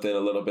like something a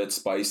little bit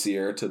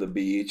spicier to the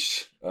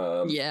beach.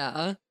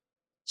 Yeah.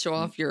 Show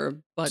off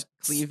your butt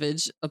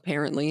cleavage,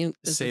 apparently. Is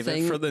the Save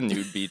thing. it for the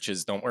nude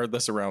beaches. Don't wear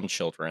this around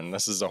children.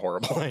 This is a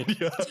horrible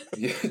idea.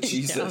 Yeah,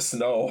 Jesus,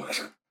 no.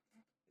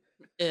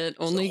 It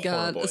only a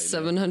got horrible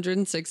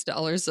idea.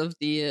 $706 of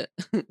the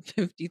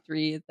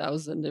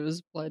 53,000 it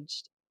was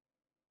pledged.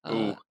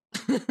 Ooh.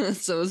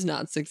 So it was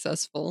not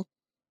successful.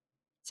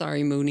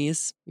 Sorry,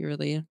 Moonies. You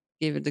really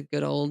gave it a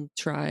good old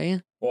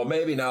try. Well,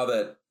 maybe now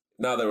that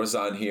it was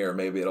on here,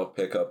 maybe it'll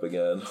pick up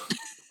again.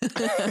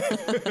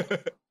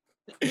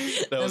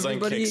 That was on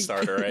Everybody-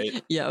 Kickstarter,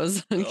 right? Yeah, it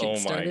was on Oh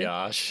Kickstarter. my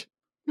gosh.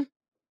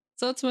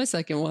 So that's my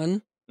second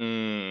one.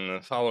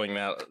 Following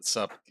that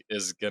up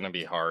is gonna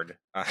be hard.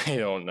 I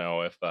don't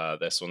know if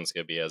this one's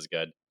gonna be as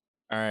good.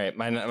 All right,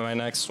 my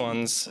next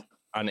one's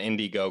on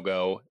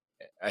Indiegogo.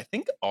 I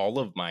think all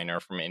of mine are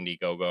from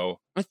Indiegogo.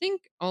 I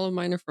think all of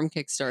mine are from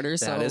Kickstarter.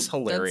 So That is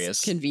hilarious.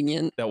 That's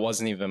convenient. That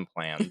wasn't even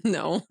planned.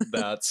 No.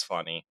 That's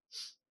funny.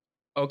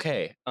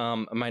 Okay,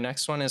 my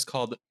next one is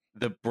called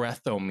the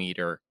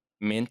Breathometer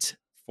Mint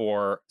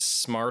for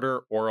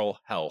Smarter Oral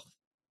Health.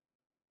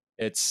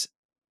 It's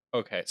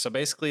okay. So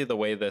basically, the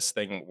way this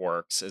thing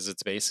works is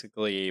it's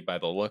basically, by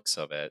the looks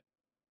of it,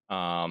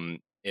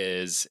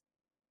 is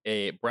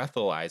a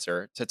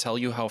breathalyzer to tell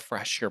you how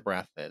fresh your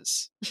breath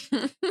is.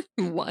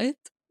 What?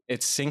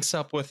 It syncs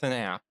up with an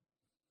app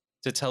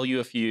to tell you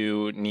if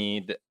you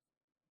need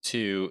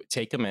to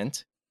take a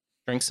mint,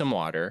 drink some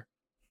water,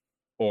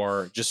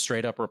 or just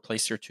straight up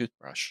replace your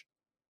toothbrush.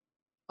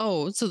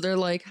 Oh, so they're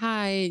like,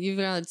 hi, you've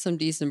got some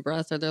decent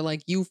breath. Or they're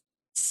like, you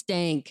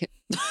stank.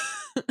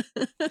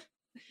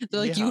 They're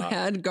like, you Yeah.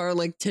 had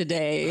garlic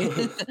today.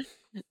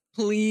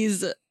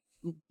 Please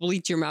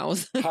bleach your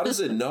mouth. How does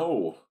it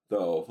know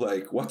though?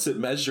 Like, what's it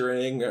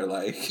measuring, or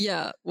like?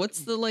 Yeah.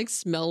 What's the like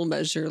smell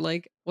measure?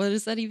 Like, what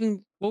is that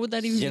even? What would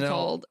that even be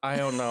called? I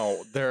don't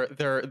know. They're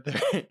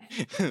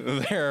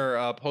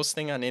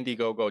posting on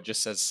Indiegogo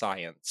just says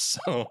science.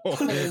 So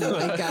Oh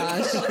my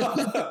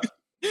gosh.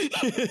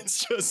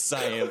 it's just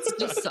science. It's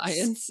just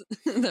science.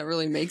 That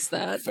really makes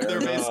that. Fair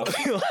They're enough.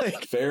 basically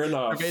like Fair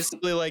enough. they're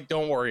basically like,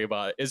 don't worry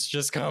about it. It's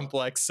just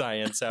complex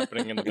science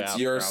happening in the It's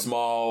background. your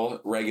small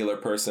regular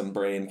person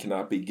brain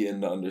cannot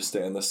begin to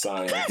understand the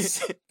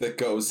science that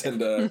goes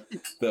into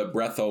the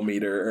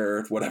breathometer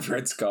or whatever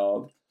it's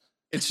called.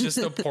 It's just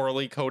a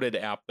poorly coded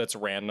app that's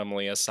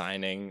randomly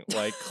assigning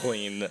like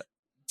clean,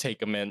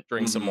 take a mint,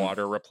 drink some Mhm.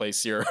 water,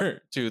 replace your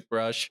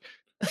toothbrush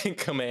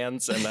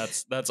commands, and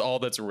that's all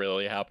that's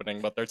really happening.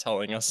 But they're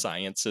telling us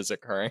science is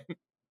occurring.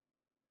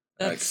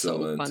 That's so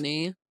Excellent.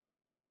 funny.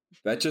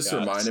 That just Yes.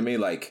 reminded me,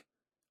 like,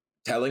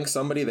 telling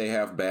somebody they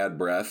have bad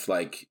breath,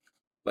 like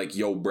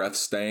yo breath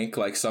stank,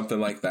 like something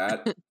like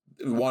that.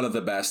 One of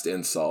the best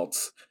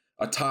insults,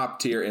 a top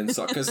tier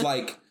insult. Because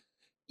like,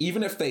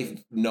 even if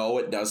they know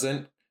it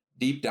doesn't,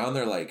 deep down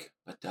they're like,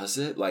 but does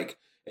it? Like,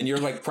 and you're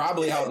like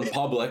probably out in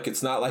public.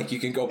 It's not like you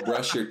can go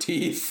brush your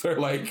teeth or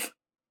like.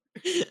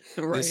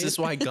 Right. This is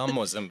why gum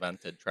was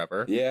invented,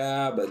 Trevor.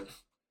 Yeah, but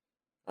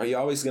are you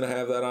always gonna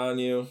have that on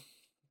you?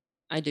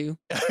 I do.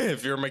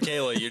 If you're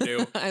Michaela, you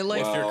do. I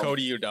like If you're Well-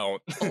 Cody, you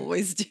don't.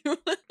 always do.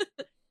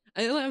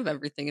 I have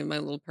everything in my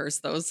little purse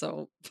though,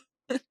 so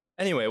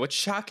Anyway, what's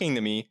shocking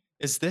to me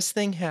is this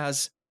thing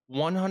has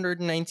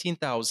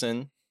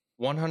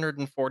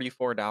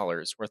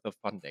 $119,144 worth of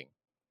funding.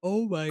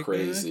 oh my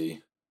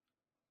Crazy.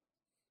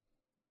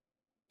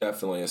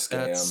 Definitely a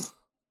scam.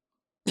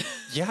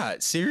 Yeah,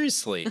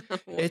 seriously.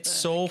 It's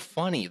so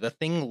funny. The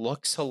thing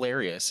looks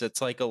hilarious.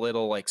 It's like a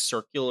little like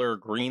circular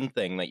green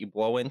thing that you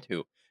blow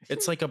into.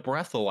 It's like a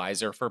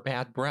breathalyzer for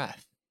bad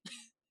breath.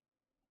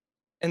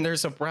 And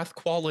there's a breath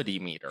quality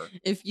meter.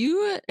 If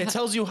you It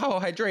tells you how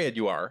hydrated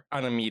you are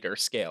on a meter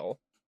scale.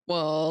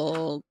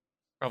 well,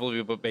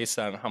 Probably but based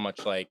on how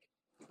much like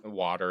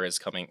water is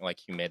coming, like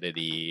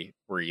humidity,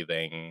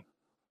 breathing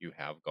you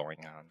have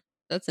going on.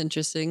 that's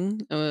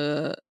interesting.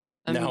 I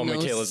Now mean, those-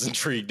 Michaela's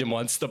intrigued and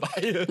wants to buy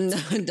it. No,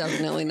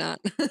 definitely not.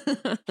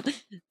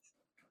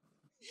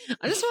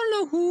 I just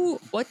want to know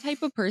what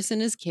type of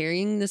person is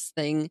carrying this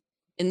thing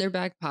in their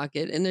back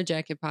pocket, in their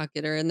jacket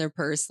pocket, or in their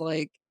purse.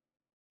 Like,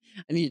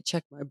 I need to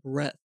check my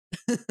breath.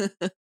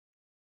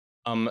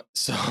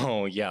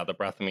 So yeah, the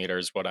breath meter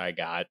is what I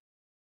got.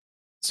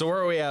 So where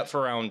are we at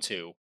for round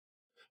 2?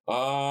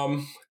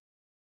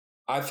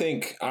 I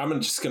think I'm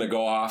just gonna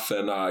go off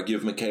and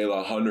give Michaela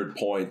 100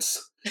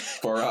 points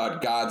for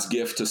God's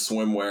gift to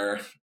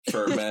swimwear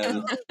for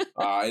men.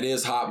 It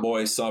is hot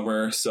boy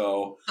summer,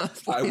 so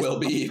I will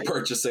be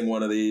purchasing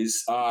one of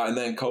these. And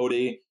then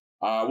Cody,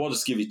 we'll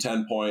just give you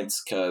 10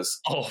 points because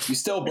Oh, you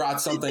still brought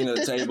something to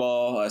the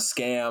table, a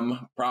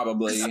scam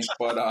probably,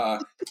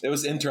 but it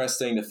was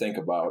interesting to think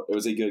about. It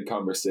was a good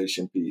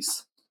conversation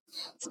piece.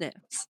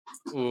 Snaps.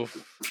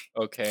 oof.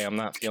 Okay, I'm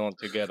not feeling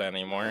too good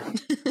anymore.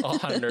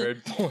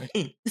 100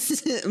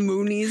 points.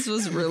 Moonies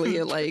was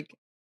really like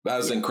That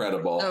was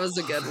incredible. that was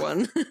a good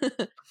one.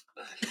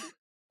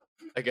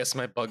 I guess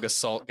my bug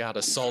assault got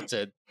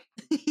assaulted.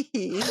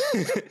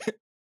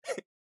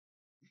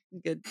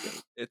 Good.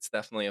 It's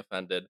definitely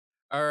offended.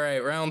 All right,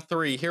 round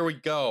 3. Here we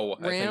go.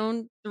 I think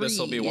Round 3. this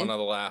will be one of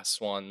the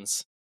last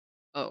ones.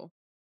 Oh.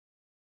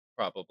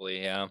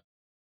 Probably, yeah.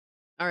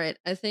 All right.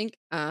 I think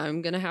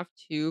I'm going to have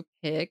to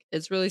pick.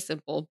 It's really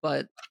simple,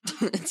 but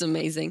it's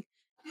amazing.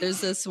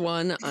 There's this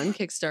one on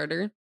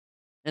Kickstarter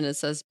and it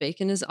says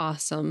bacon is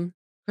awesome.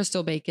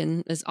 Crystal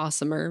bacon is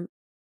awesomer.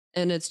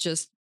 And it's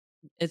just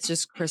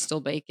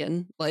crystal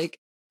bacon. Like,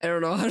 I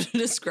don't know how to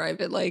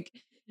describe it. Like,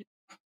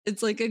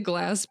 it's like a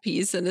glass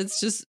piece and it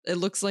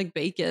looks like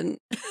bacon.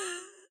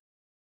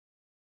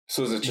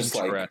 So is it just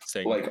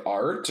Interesting. like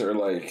art or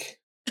like?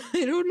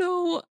 I don't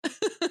know.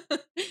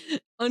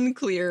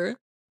 Unclear.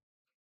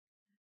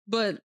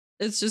 But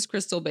it's just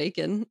crystal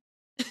bacon.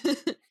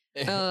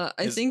 I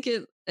Is- think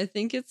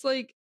it's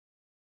like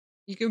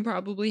you can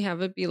probably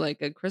have it be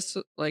like a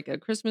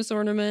Christmas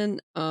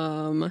ornament,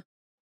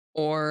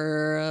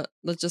 or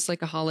just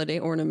like a holiday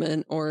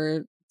ornament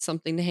or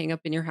something to hang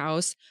up in your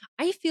house.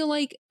 I feel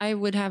like I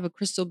would have a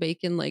crystal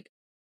bacon, like,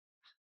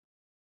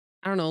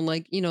 I don't know,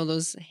 like,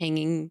 those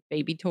hanging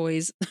baby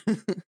toys.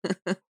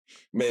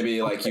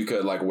 Maybe like you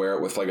could like wear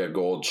it with like a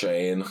gold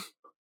chain.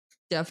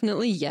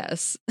 Definitely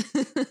yes.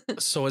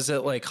 So is it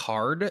like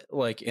hard,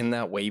 like in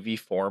that wavy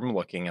form,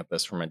 looking at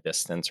this from a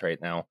distance right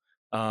now?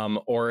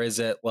 Or is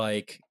it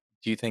like,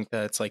 do you think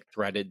that it's like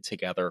threaded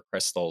together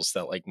crystals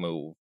that like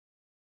move?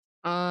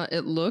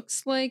 It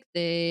looks like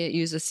they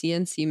use a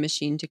CNC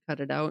machine to cut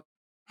it out.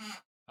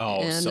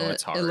 Oh, And so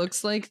it's hard. It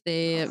looks like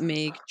they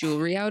make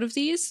jewelry out of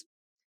these.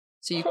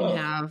 So you can Huh.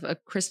 have a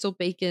crystal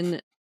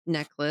bacon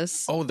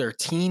necklace. Oh, they're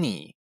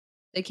teeny.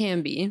 They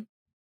can be.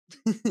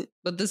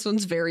 But this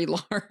one's very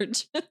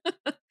large.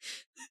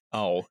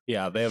 Oh,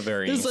 yeah, they have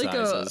varying There's like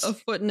sizes. a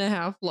 1.5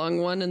 foot long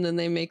one, and then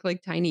they make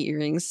like tiny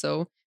earrings.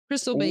 So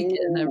crystal bacon,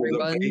 Ooh,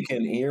 everyone. the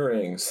bacon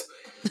earrings.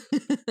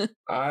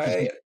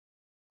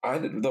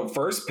 The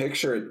first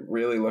picture, it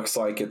really looks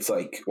like it's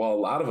like, well, a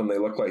lot of them, they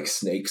look like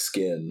snake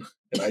skin.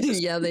 And I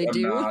just, Yeah, they I'm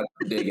do. not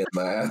digging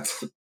that.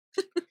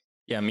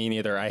 Yeah, me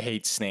neither. I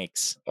hate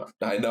snakes.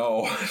 I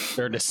know.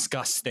 They're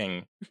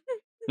disgusting.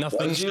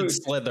 Nothing did you- should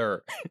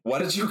slither. What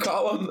did you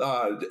call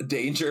them?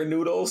 Danger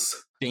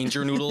noodles?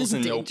 Danger noodles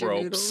and nope Danger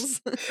ropes.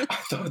 noodles. I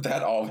thought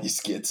that always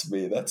gets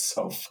me. That's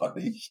so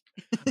funny.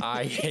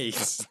 I hate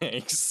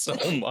snakes so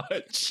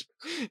much.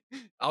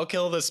 I'll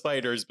kill the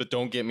spiders, but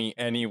don't get me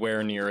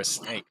anywhere near a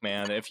snake,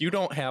 man. If you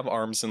don't have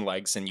arms and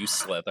legs and you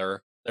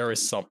slither, there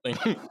is something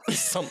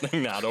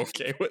not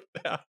okay with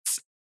that.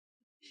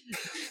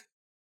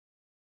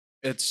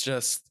 It's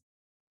just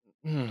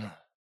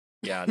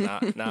yeah,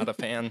 not a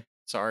fan.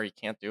 Sorry,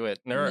 can't do it.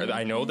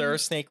 I know there are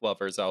snake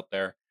lovers out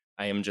there.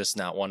 I am just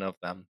not one of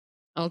them.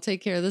 I'll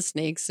take care of the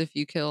snakes if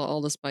you kill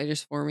all the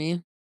spiders for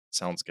me.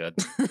 Sounds good.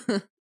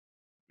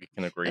 We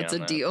can agree That's on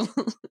a that. deal.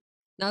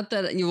 Not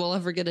that you will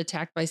ever get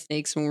attacked by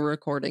snakes when we're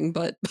recording,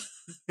 but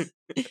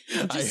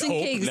just in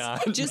hope case.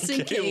 not, Just in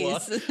Michaela.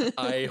 case.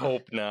 I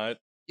hope not. Do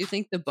you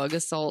think the bug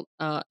assault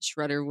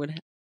shredder would?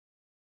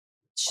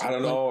 I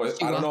don't know.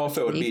 shoo I don't off know the if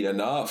it would snake? be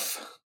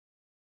enough.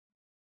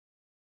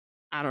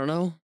 I don't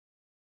know.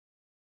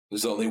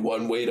 There's only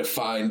one way to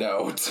find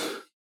out.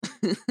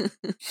 I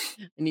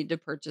need to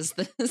purchase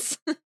this.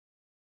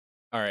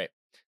 All right.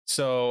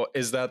 So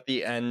is that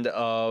the end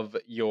of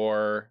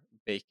your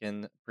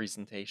bacon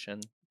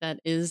presentation? That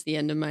is the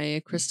end of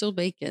my crystal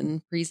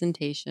bacon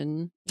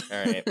presentation.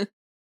 All right.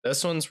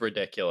 This one's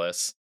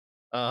ridiculous.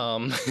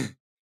 Not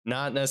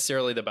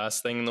necessarily the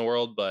best thing in the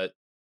world, but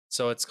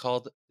so it's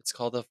called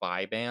a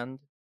Vi band,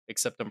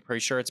 except I'm pretty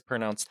sure it's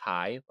pronounced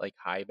high, like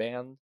high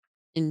band,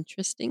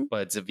 Interesting.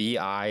 but it's a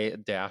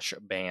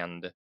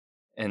VI-band,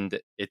 and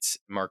it's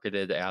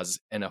marketed as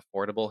an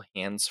affordable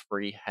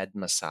hands-free head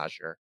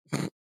massager.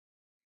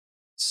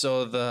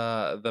 So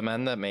the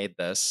men that made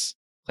this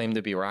claim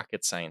to be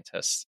rocket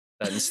scientists,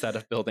 that instead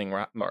of building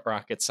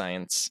rocket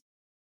science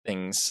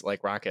things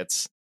like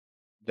rockets,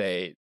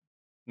 they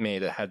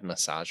made a head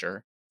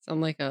massager.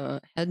 Sound like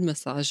a head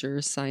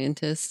massager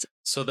scientist.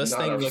 So this Not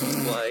thing a-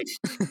 looks like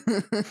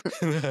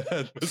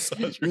head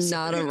massager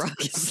Not a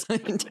rocket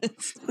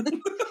scientist.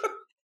 scientist.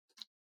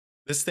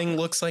 This thing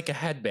looks like a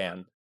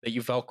headband that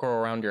you Velcro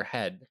around your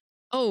head.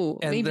 Oh,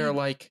 And maybe. they're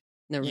like,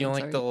 Never you know,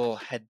 mind, like sorry. the little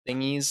head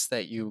thingies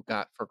that you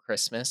got for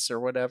Christmas or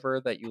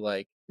whatever that you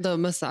like. The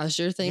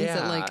massager things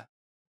that like Yeah.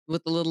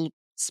 with the little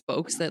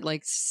spokes that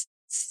like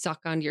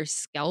suck on your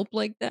scalp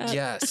like that.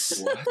 Yes.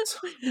 What?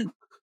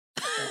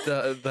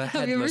 The head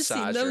Have you ever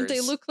seen them? They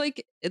massagers.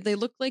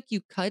 look like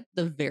you cut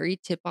the very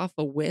tip off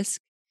a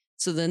whisk,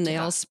 so then they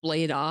Yeah. all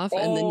splayed off,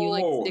 and then you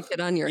like Oh. stick it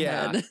on your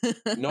Yeah. head.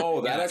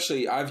 No, that Yes.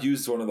 actually, I've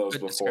used one of those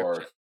Good before.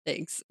 description.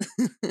 Thanks.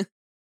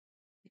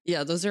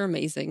 Yeah, those are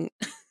amazing.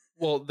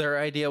 Well, their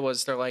idea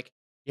was they're like,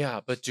 yeah,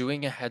 but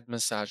doing a head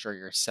massager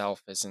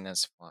yourself isn't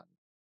as fun.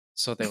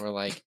 So they were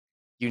like,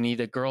 you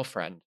need a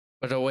girlfriend.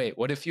 But oh wait,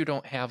 what if you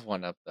don't have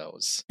one of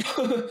those?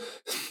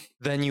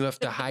 Then you have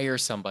to hire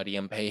somebody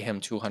and pay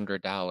him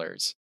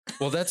 $200.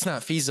 Well, that's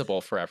not feasible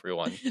for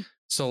everyone.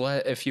 So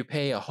if you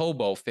pay a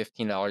hobo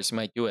 $15, you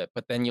might do it,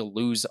 but then you'll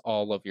lose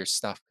all of your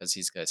stuff because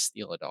he's gonna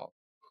steal it all.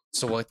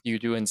 So what do you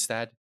do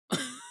instead?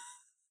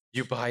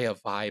 You buy a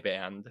Vi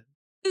band.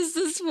 Is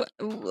this what,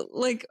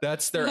 like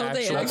That's their how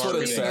they actual That's what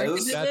it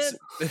marketing. says?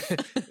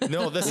 That's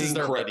no, this is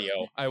their Incorrect.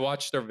 video. I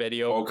watched their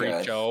video Okay.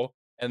 pre-show,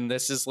 and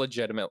this is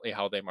legitimately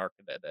how they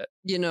marketed it.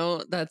 You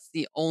know, that's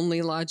the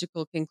only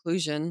logical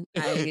conclusion.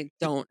 I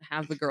don't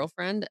have a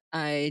girlfriend.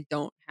 I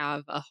don't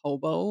have a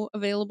hobo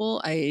available.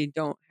 I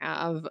don't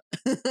have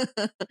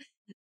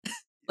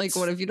like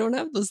what if you don't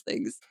have those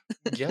things?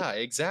 Yeah,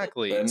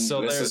 exactly. And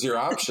So this they're is your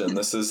option.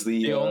 This is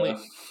the The only-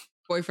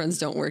 Boyfriends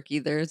don't work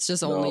either. It's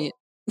just No. only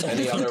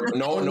any other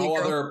no only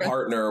other girlfriend.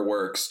 partner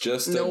works.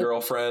 Just a Nope.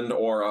 girlfriend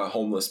or a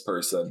homeless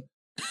person.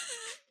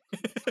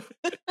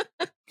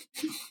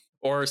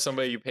 or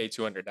somebody you pay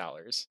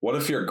 $200. What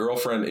if your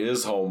girlfriend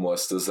is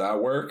homeless? Does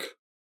that work?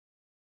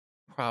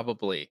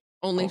 Probably.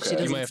 only if she Okay.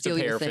 doesn't You might have to steal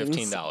pay your her things.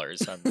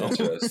 $15 on that.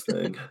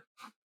 Interesting.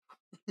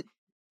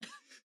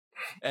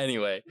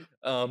 Anyway,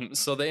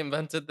 so they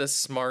invented this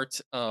smart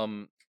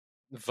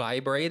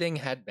vibrating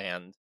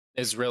headband.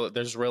 There's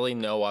really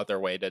no other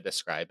way to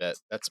describe it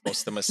that's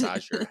supposed to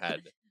massage your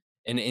head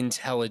in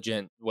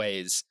intelligent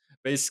ways.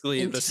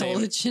 Basically the same.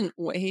 Intelligent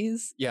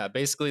ways. Yeah,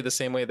 basically the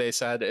same way they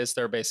said is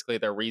their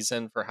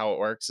reason for how it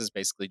works is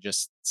basically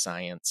just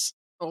science.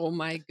 Oh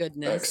my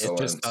goodness. Excellent.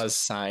 It just does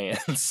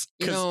science.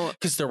 You know,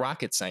 Because they're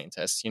rocket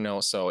scientists,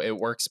 so it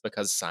works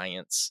because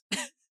science.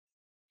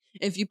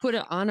 if you put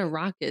it on a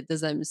rocket,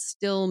 does that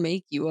still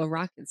make you a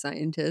rocket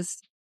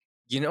scientist?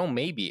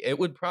 Maybe it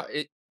would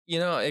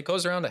it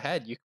goes around a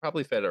head. You could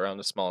probably fit it around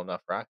a small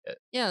enough rocket.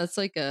 Yeah, it's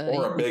like a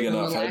Or a big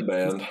enough relax in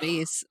headband.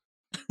 space.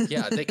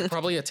 Yeah, they could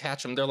probably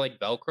attach them. They're like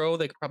Velcro.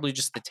 They could probably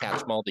just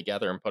attach them all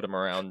together and put them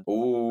around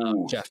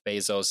Ooh. Jeff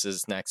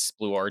Bezos's next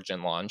Blue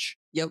Origin launch.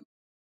 Yep.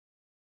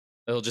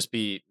 It'll just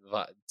be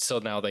so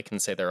now they can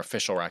say they're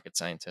official rocket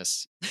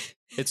scientists.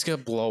 It's gonna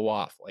blow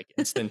off like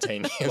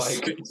instantaneously,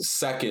 Like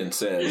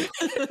seconds in.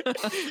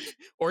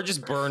 or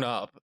just burn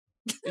up.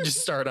 Just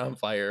start on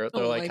fire.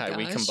 They're Oh like, my "Hi,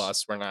 we gosh.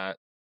 combust.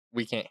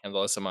 We can't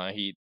handle this amount of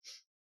heat."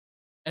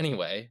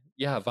 Anyway,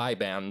 yeah,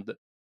 Viband.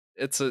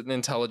 It's an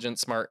intelligent,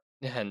 smart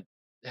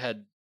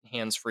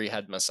hands-free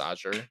head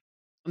massager.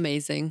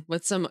 Amazing.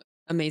 With some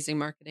amazing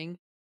marketing.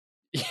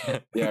 Yeah,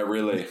 Yeah,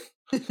 really.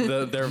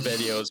 their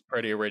video is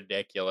pretty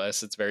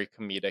ridiculous. It's very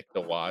comedic to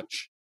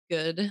watch.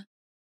 Good.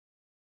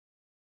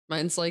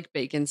 Mine's like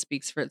bacon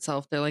speaks for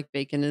itself. They're like,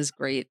 bacon is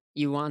great.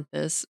 You want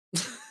this.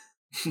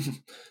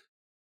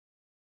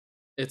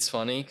 It's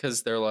funny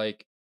because they're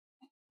like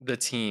the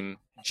team: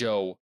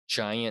 Joe,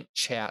 Giant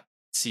Chat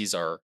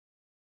Caesar,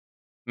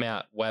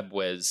 Matt,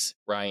 WebWiz,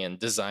 Ryan,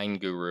 Design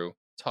Guru,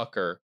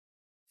 Tucker,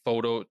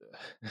 Photo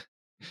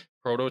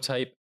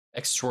prototype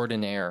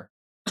extraordinaire.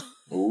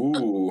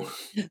 Ooh,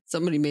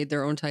 Somebody made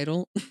their own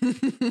title.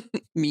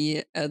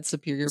 Me at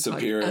Superior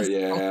Podcast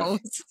yeah.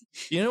 co-host.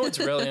 You know what's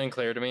really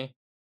unclear to me?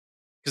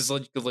 Because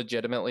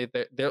legitimately,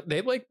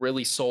 they like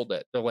really sold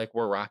it. They're like,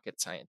 we're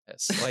rocket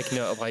scientists. Like,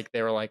 no, like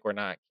they were like, we're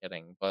not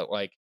kidding. But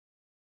like,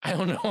 I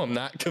don't know. I'm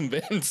not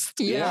convinced.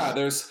 Yeah,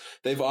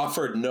 they've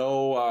offered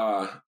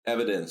no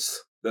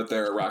evidence that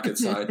they're rocket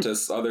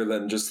scientists other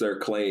than just their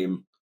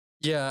claim.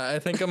 Yeah, I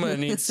think I'm gonna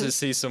need to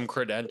see some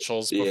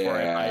credentials before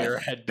I buy your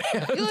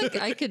headband. I feel like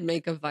I could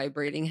make a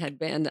vibrating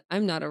headband.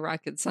 I'm not a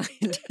rocket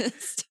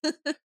scientist.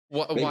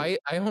 Why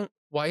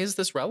is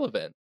this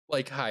relevant?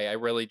 Like, hi,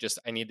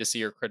 I need to see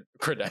your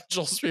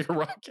credentials for your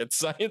rocket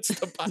science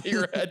to buy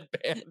your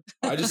headband.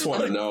 I just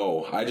want to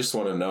know. I just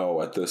want to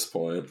know at this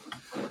point.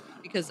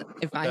 Because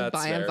if I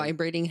buy a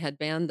vibrating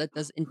headband that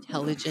does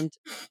intelligent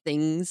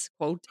things,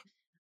 quote,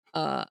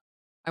 I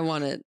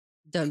want it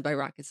done by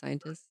rocket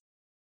scientists.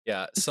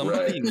 Yeah,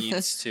 somebody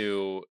needs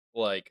to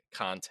like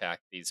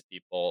contact these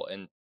people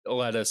and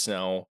let us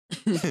know.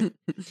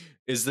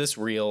 Is this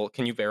real?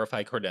 Can you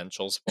verify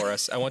credentials for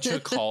us? I want you to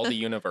call the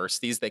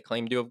universities they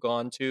claim to have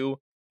gone to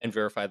and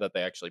verify that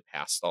they actually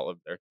passed all of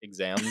their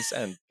exams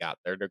and got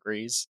their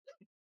degrees.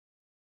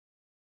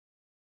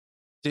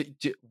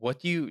 What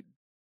do you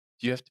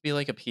have to be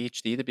like a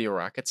PhD to be a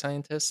rocket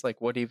scientist?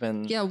 Like what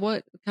even? Yeah,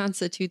 what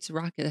constitutes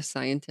rocket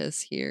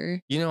scientists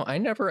here? You know, I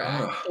never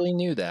actually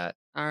knew that.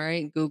 All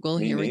right, Google,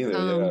 here we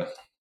come. Yeah.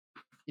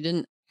 You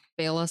didn't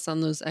fail us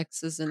on those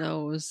X's and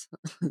O's.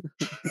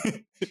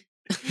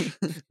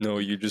 No,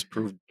 you just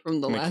proved from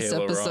the last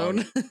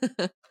episode.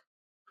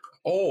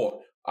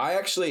 Oh,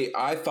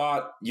 I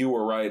thought you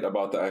were right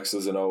about the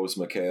X's and O's,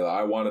 Michaela.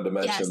 I wanted to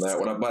mention that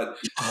one, but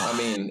I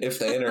mean, if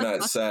the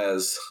internet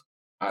says,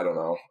 I don't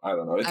know.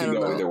 It can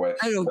go either way.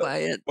 I don't buy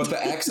it. But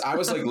the X, I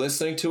was like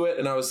listening to it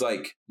and I was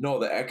like, no,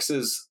 the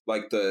X's,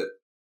 like the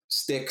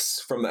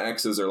sticks from the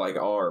X's are like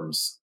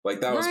arms.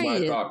 Like that was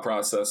my thought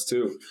process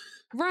too.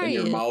 Right. And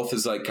your mouth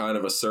is like kind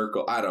of a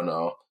circle. I don't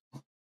know.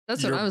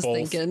 That's what I was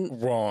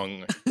thinking.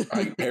 Wrong.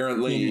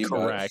 Apparently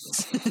incorrect.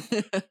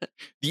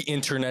 The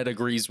internet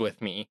agrees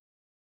with me.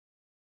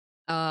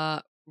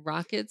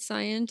 Rocket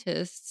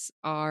scientists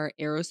are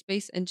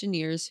aerospace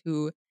engineers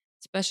who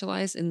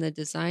specialize in the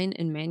design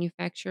and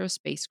manufacture of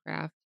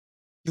spacecraft.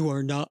 You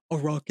are not a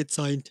rocket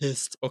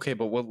scientist. Okay,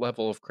 but what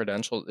level of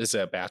credential? Is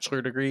it a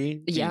bachelor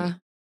degree? Yeah.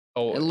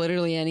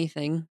 Literally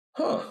anything.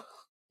 Huh.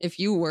 If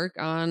you work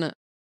on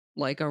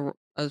like a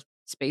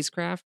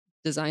spacecraft,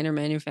 design or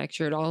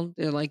manufacture it all,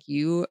 they're like,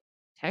 you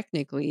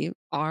technically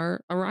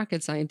are a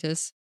rocket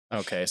scientist.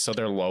 Okay, so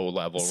they're low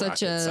level rocket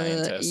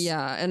scientists.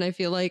 Yeah, and I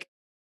feel like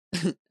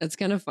it's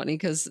kind of funny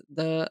because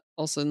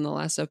also in the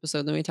last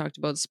episode when we talked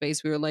about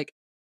space, we were like,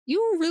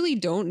 you really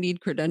don't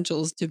need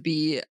credentials to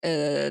be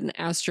an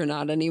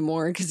astronaut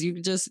anymore because your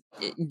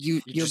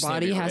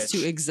body has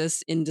to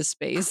exist into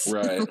space.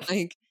 Right.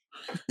 Like,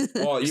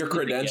 well, your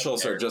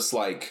credentials are just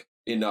like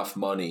enough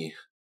money.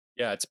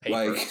 Yeah, it's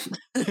paper.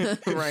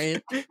 Like,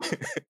 right.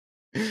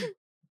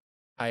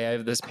 I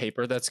have this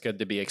paper that's good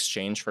to be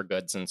exchanged for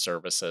goods and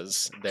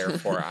services.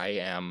 Therefore, I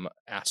am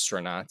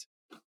astronaut.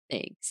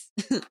 Thanks.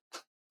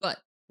 But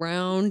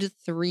round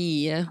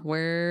 3,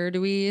 where do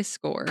we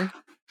score?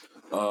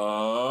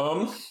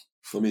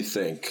 Let me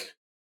think.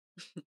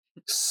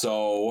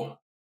 So,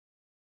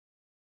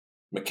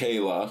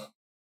 Michaela,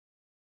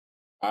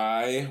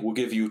 I will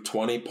give you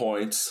 20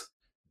 points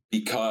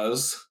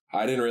because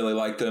I didn't really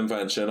like the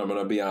invention. I'm going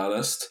to be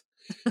honest.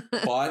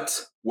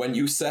 But when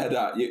you said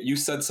you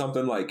said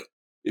something like,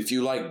 if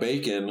you like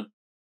bacon,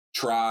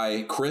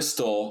 try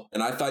crystal,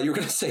 and I thought you were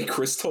going to say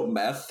crystal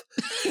meth.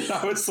 And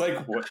I was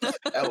like, what the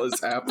hell is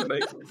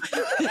happening?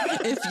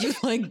 If you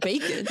like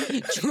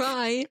bacon,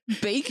 try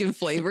bacon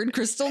flavored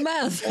crystal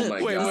meth. Oh my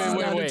God.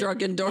 Not a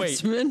drug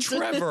endorsement.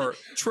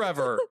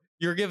 Trevor,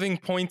 you're giving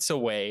points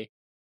away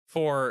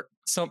for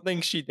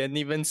something she didn't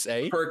even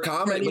say. For a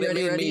comment, but it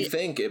made me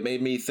think. It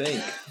made me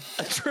think.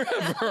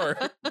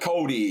 Trevor.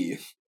 Cody.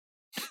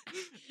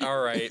 All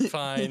right,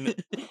 fine.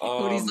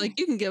 Cody's like,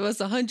 you can give us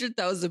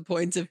 100,000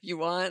 points if you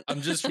want.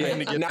 I'm just trying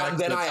to get now. Back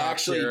Then to the I top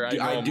actually here.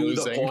 I do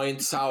the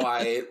points how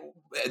I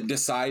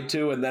decide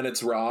to, and then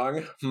it's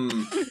wrong.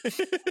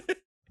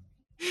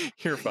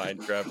 You're fine,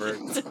 Trevor.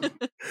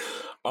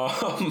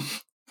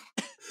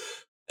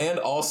 And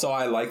also,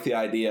 I like the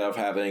idea of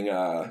having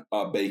a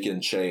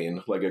bacon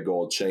chain, like a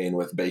gold chain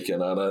with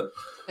bacon on it.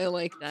 I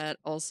like that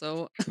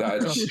also.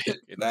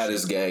 That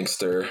is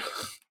gangster.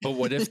 But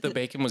what if the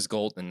bacon was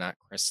gold and not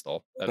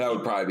crystal? That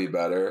would probably be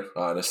better,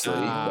 honestly.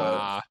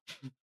 Well.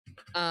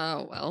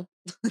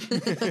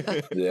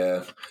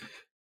 Yeah.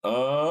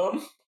 And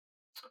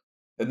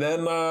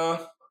then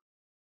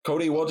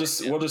Cody, we'll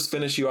just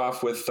finish you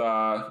off with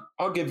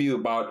I'll give you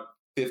about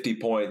 50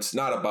 points,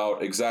 not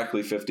about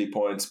exactly 50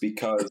 points,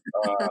 because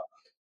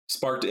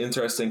sparked an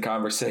interesting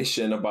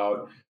conversation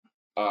about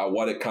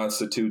what it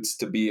constitutes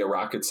to be a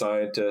rocket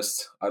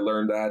scientist. I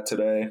learned that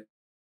today.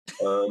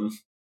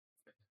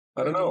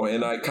 I don't know,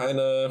 and I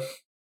kind of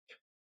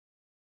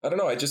I don't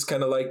know. I just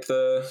kind of like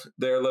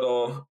their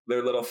little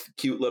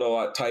cute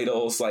little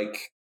titles,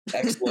 like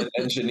excellent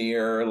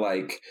engineer,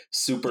 like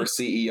super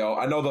CEO.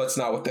 I know that's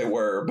not what they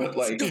were, but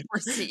like Super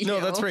CEO. No,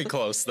 that's pretty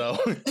close though.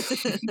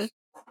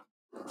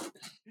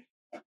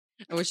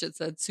 I wish it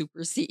said super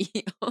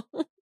CEO.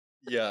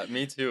 Yeah,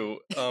 me too.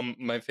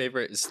 My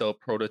favorite is still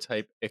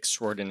prototype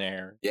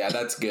extraordinaire. yeah,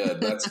 that's good.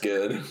 That's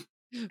good.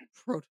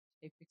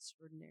 Prototype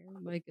extraordinaire.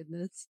 My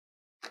goodness.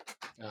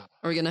 Ah.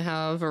 Are we gonna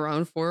have a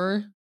round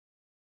 4,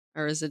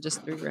 or is it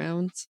just 3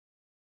 rounds?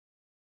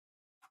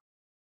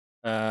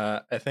 I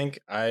think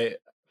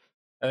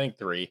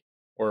 3.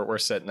 We're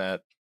sitting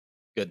at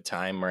good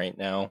time right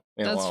now.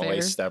 We don't That's want to fair.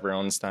 waste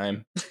everyone's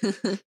time.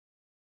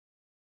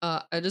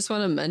 I just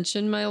want to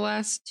mention my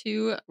last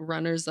 2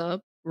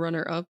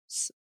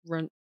 runner-ups.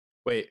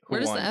 Wait, who Where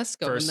does won? the S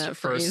go in that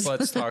phrase? First,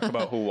 let's talk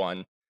about who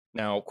won.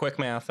 Now, quick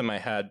math in my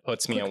head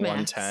puts me Quick at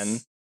 110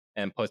 maths.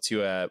 and puts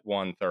you at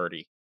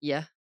 130.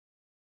 Yeah.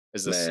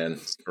 Is this Man.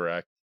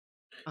 correct?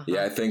 Uh-huh.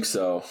 Yeah, I think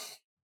so.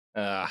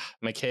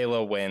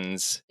 Michaela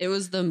wins. It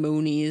was the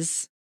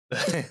Moonies. The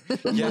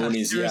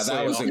Moonies, yeah, that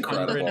seriously, was 100 to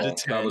incredible.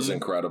 That was 10.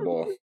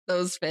 incredible. That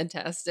was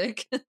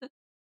fantastic.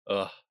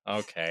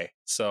 Okay.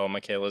 So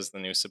Michaela's the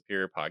new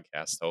Superior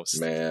podcast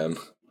host. Man.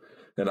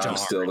 And I'm Darn.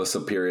 still the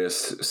superior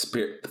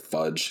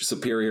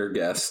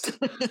guest.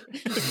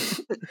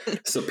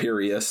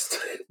 Superiorist.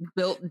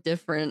 Built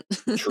different.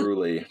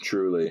 Truly.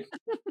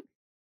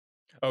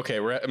 Okay,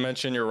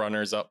 mention your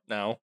runners up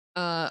now.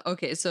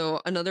 Okay,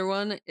 so another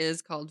one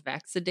is called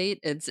Vaxidate.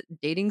 It's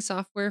dating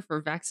software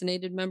for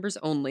vaccinated members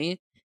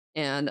only.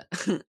 And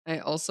I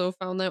also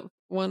found that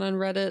one on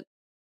Reddit,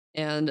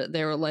 and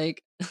they were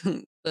like,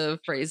 the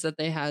phrase that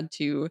they had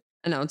to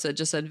announce it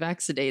just said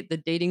Vaxidate, the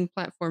dating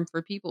platform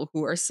for people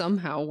who are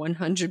somehow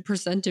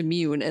 100%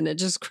 immune, and it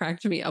just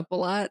cracked me up a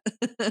lot.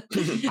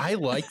 I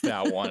like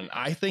that one.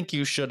 I think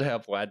you should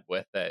have led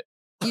with it.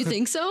 You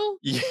think so?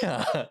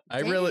 Yeah,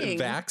 I really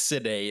Dang.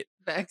 Vaxidate.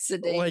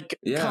 Vaxidate. Like,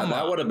 Yeah, come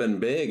that on. would have been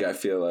big, I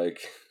feel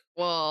like.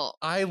 Well,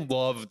 I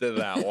loved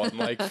that one,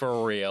 like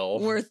for real.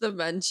 worth a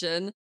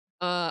mention.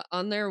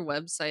 On their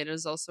website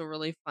is also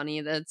really funny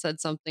that it said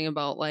something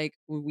about like,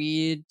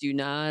 we do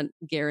not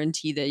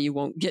guarantee that you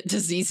won't get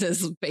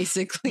diseases,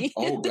 basically.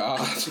 Oh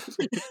God.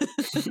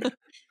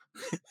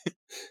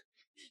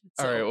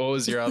 All right, what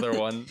was your other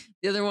one?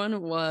 The other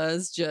one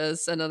was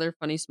just another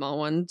funny small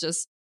one.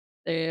 Just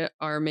they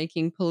are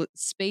making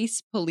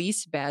space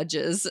police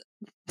badges.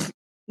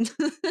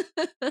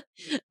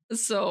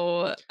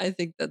 So I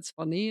think that's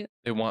funny.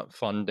 They want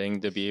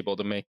funding to be able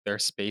to make their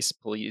space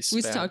police.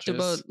 We talked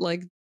about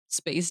like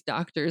space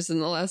doctors in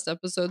the last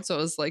episode, so it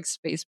was like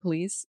space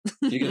police.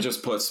 You can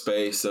just put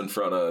space in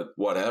front of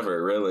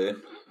whatever, really.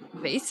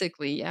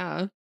 Basically,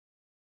 yeah.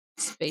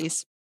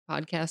 Space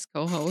podcast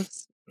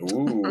co-host.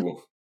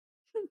 Ooh.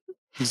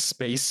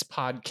 Space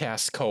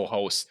podcast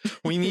co-host.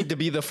 We need to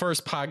be the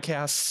first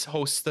podcast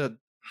host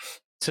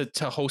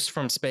to host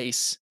from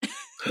space.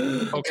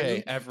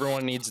 Okay,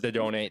 everyone needs to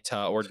donate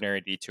to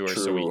Ordinary Detour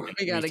so we True.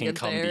 We gotta can get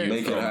come there. to you.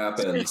 Make it from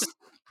happen. space.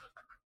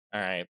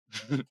 All right,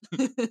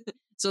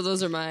 So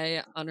those are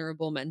my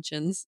honorable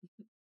mentions.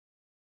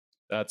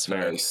 that's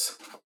fair. Nice.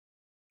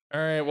 All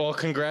right, well,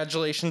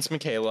 congratulations,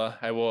 Michaela.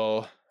 I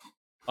will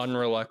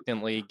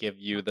unreluctantly give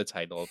you the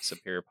title of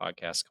Superior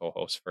Podcast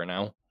co-host for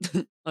now.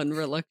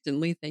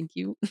 Unreluctantly, thank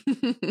you.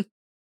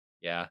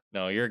 Yeah,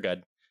 no, you're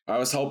good. I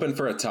was hoping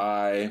for a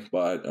tie,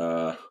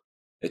 but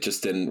it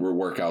just didn't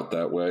work out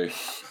that way.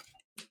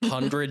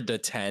 100 to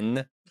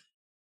 10.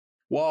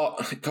 Well,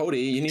 Cody,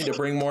 you need to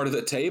bring more to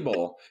the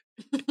table.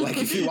 Like,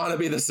 if you want to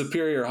be the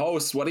superior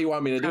host, what do you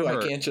want me to do?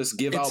 Trevor, I can't just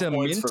give It's out a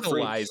points for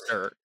free.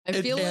 mentalizer. I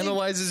It feel like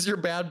analyzes your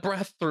bad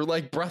breath through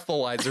like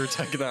breathalyzer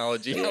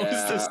technology. How is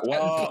Yeah, this 10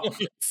 well,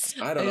 points?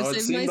 I don't know. It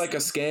saved seemed my- like a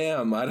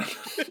scam. I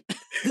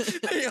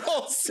don't. They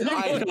all sound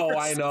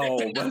I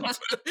know, but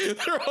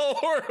they're all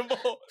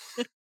horrible.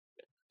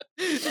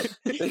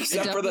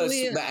 except for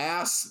definitely- the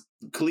ass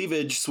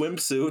cleavage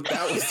swimsuit,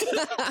 that was.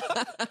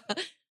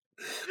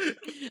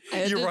 I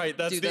had You're to right.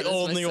 That's do the that as my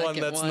only one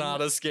second that's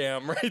not a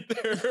scam right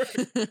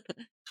there.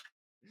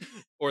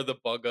 Or the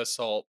bug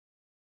assault,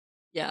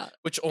 Yeah.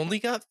 which only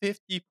got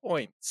 50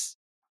 points.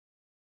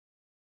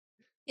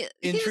 He's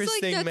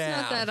Interesting like, that's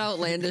math. not that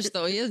outlandish,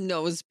 though. He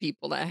knows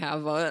people that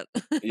have it.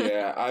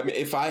 Yeah, I mean,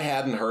 if I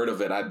hadn't heard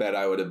of it, I bet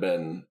I would have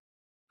been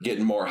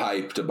getting more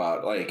hyped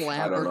about, like,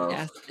 I don't know,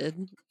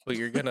 Flabbergasted. But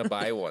you're gonna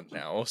buy one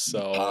now,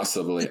 so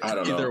possibly. I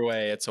don't know. either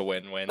way, it's a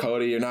win-win.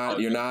 Cody, you're not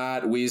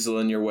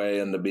weaseling your way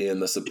into being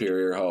the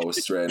superior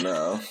host right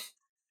now.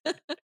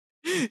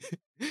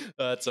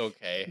 That's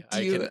okay.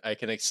 I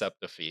can accept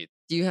defeat.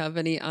 Do you have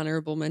any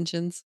honorable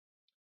mentions?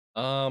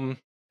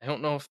 I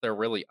don't know if they're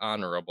really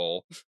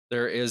honorable.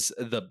 There is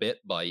the Bit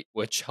Bite,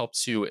 which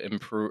helps you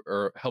improve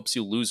or helps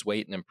you lose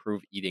weight and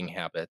improve eating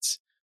habits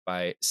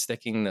by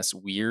sticking this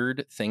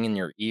weird thing in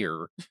your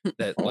ear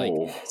that like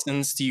Oh.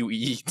 listens to you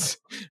eat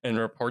and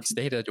reports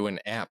data to an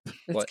app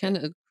That's kind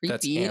of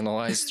that's creepy.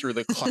 analyzed through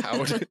the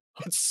cloud.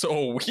 It's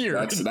so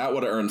weird. That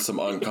would have earned some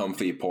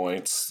uncomfy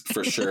points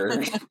for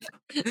sure.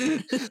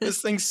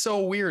 This thing's so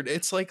weird.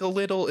 It's like a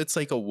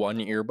one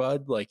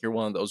earbud. Like you're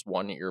one of those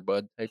one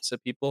earbud types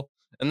of people.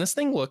 And this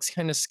thing looks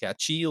kind of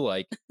sketchy.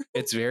 Like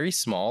it's very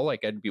small.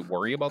 Like I'd be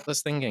worried about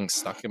this thing getting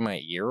stuck in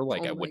my ear.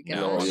 Like Oh I my would gosh.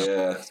 not want to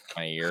Yeah. put this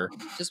in my ear.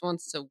 Just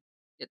wants to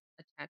get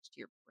attached to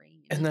your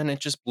brain. And then it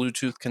just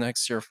Bluetooth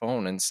connects to your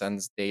phone and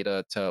sends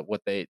data to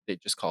what they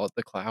just call it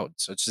the cloud.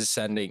 So it's just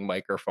sending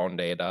microphone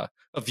data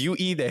of you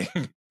eating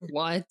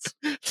What?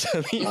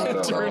 to the I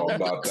don't know internet.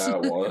 about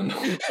that one.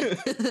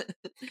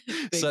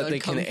 So that they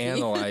can uncomfy.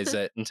 analyze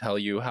it and tell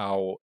you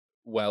how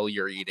well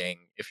you're eating,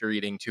 if you're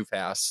eating too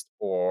fast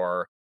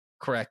or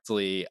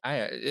correctly.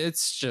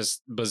 It's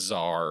just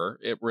bizarre.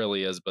 It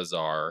really is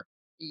bizarre.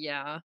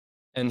 Yeah.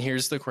 And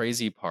here's the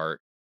crazy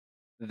part.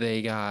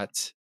 They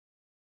got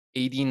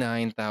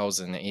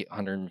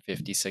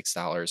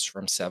 $89,856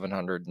 from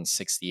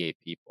 768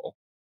 people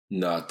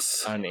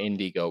Nuts. on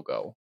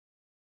Indiegogo.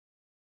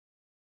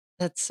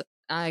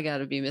 I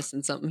gotta be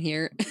missing something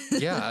here.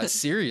 Yeah,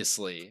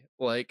 seriously.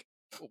 Like,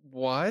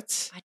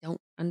 what? I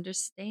don't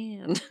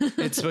understand.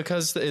 It's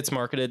because it's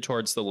marketed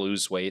towards the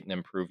lose weight and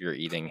improve your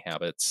eating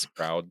habits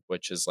crowd,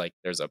 which is like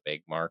there's a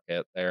big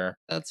market there.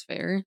 That's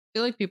fair. I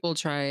feel like people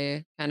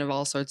try kind of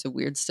all sorts of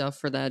weird stuff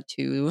for that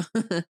too.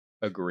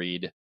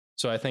 Agreed.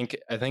 So I think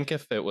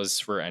if it was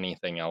for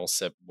anything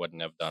else, it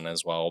wouldn't have done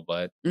as well.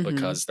 But Mhm.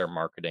 because they're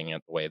marketing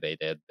it the way they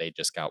did, they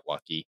just got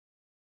lucky.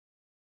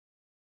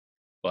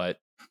 But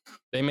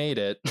they made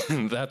it.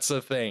 That's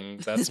the thing.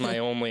 That's my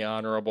only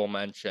honorable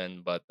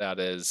mention. But that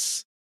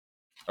is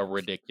a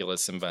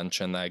ridiculous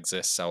invention that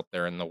exists out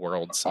there in the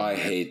world. I somewhere.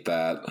 hate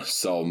that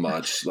so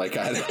much. Like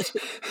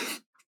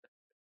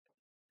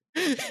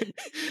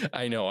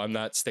I know. I'm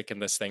not sticking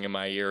this thing in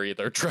my ear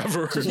either,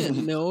 Trevor.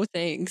 No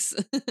thanks.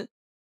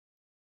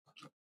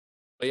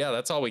 But yeah,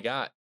 that's all we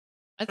got.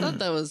 I thought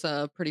that was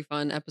a pretty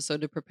fun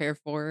episode to prepare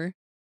for.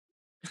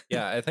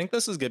 Yeah, I think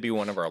this is going to be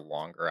one of our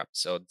longer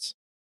episodes.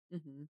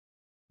 Mhm.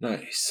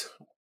 Nice.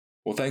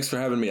 Well, thanks for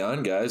having me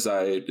on, guys.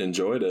 I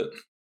enjoyed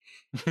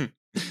it.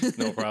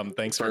 No problem.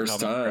 Thanks First for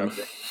coming, time.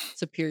 Trevor.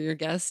 Superior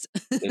guest.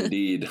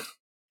 Indeed.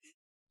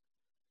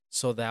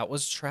 So that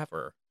was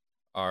Trevor,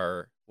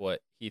 our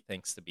what he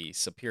thinks to be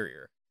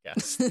superior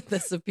guest. The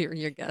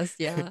superior guest,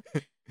 yeah.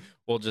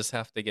 We'll just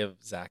have to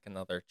give Zach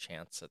another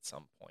chance at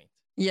some point.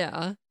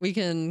 Yeah. We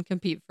can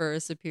compete for a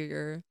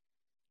superior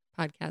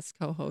podcast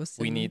co-host.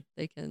 We and need-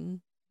 they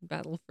can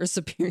battle for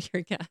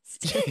superior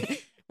guest.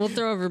 We'll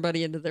throw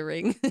everybody into the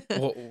ring.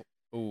 Well,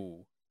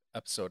 ooh,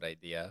 episode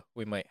idea.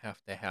 We might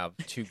have to have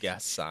two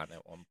guests on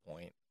at one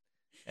point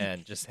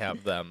and just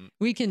have them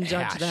We can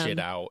judge hash them. it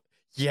out.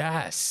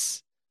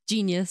 Yes.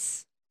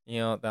 Genius. You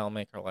know, that'll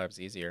make our lives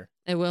easier.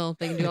 It will.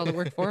 They can do all the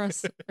work for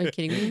us. Are you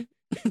kidding me?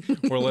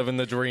 We're living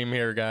the dream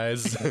here,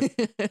 guys.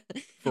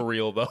 For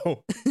real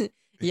though.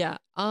 Yeah.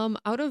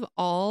 Out of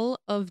all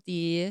of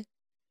the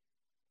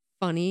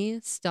funny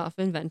stuff,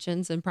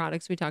 inventions, and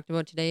products we talked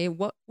about today,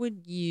 what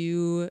would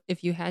you,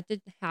 if you had to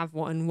have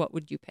one, what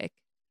would you pick?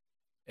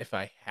 If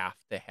I have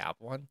to have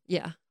one,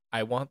 Yeah.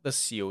 I want the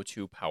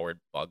CO2 powered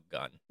bug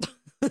gun.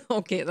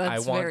 Okay,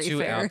 that's I want very to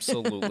fair.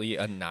 absolutely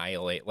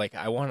annihilate. Like,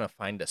 I want to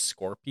find a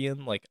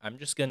scorpion. Like, I'm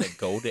just going to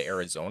go to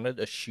Arizona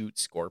to shoot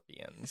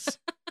scorpions.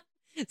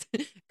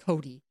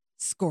 Cody,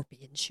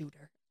 scorpion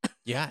shooter.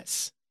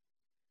 Yes.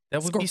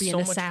 That would Scorpion be so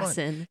much fun.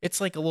 assassin.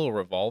 It's like a little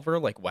revolver,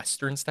 like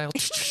Western style.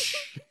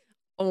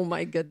 Oh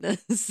my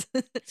goodness.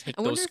 Take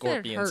I wonder those if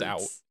scorpions that out.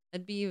 hurts.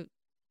 It'd be,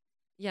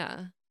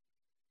 yeah.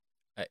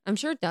 I- I'm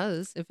sure it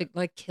does if it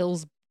like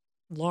kills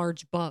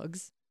large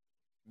bugs.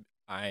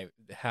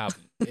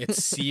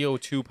 It's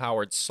CO2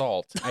 powered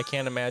salt. I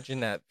can't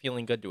imagine that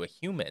feeling good to a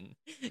human.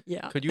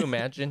 Yeah. Could you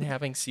imagine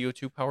having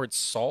CO2 powered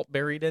salt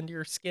buried into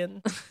your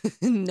skin?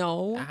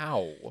 No.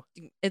 Ow.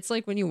 It's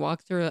like when you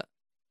walk through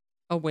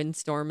a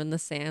windstorm in the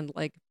sand,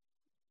 like,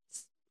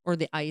 or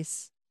the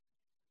ice,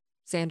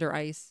 sand or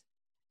ice,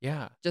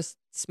 Yeah. just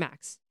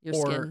smacks your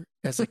Or skin.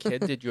 as a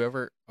kid, did you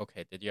ever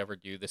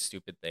do the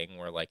stupid thing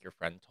where like your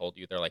friend told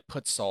you they're like,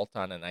 put salt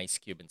on an ice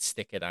cube and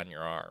stick it on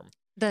your arm?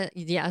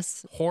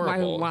 Yes.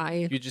 Horrible.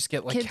 Why? You just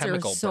get like Kids are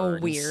chemical so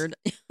burns. weird.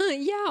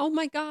 Yeah. Oh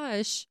my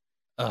gosh.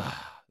 Ugh,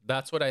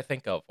 that's what I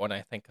think of when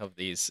I think of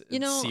these You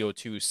know-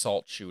 CO2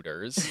 salt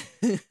shooters.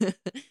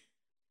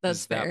 That's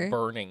is fair. that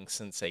burning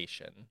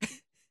sensation?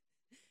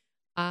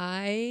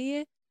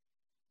 I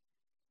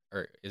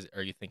Or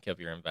are you thinking of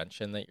your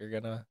invention that you're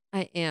gonna?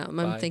 am.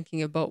 Bye. I'm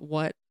thinking about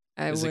what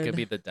I Is would. it gonna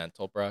be the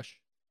dental brush?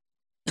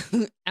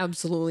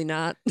 Absolutely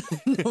not.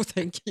 No,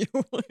 thank you.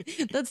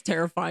 That's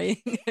terrifying.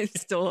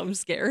 I'm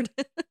scared.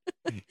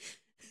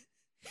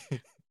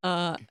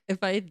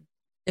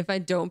 If I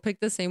don't pick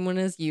the same one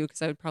as you,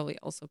 because I would probably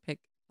also pick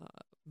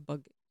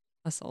bug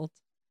assault.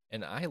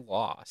 And I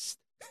lost.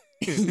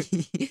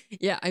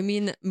 Yeah, I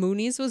mean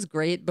Mooney's was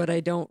great, but I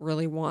don't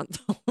really want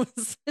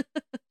those.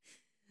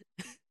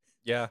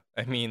 Yeah,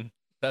 I mean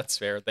that's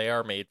fair. They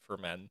are made for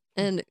men.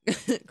 And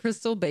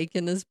Crystal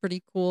Bacon is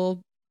pretty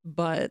cool,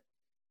 but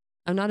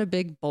I'm not a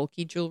big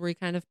bulky jewelry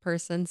kind of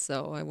person,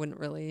 so I wouldn't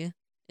really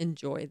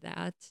enjoy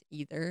that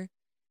either.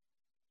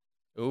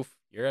 Oof,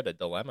 you're at a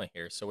dilemma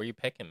here. So what are you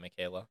picking,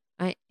 Michaela?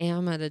 I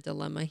am at a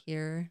dilemma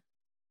here.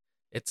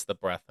 It's the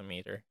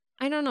breathometer.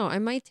 I don't know. I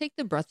might take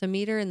the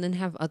breathometer and then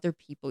have other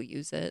people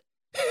use it.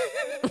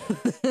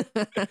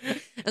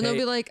 And they'll Hey,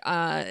 be like,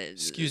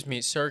 excuse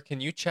me, sir,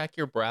 can you check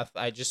your breath?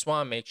 I just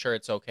want to make sure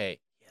it's okay.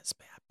 He has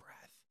bad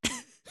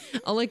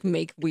breath. I'll like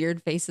make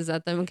weird faces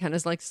at them and kind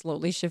of like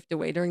slowly shift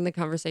away during the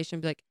conversation.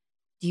 Be like,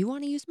 do you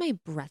want to use my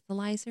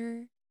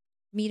breathalyzer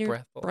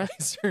meter?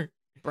 Breathalyzer.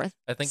 Breath.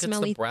 I think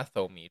Smelly it's the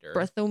breathometer.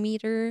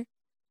 breathometer.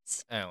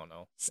 I don't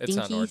know. It's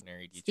on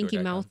Stinky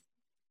ordinarydetour.com. mouth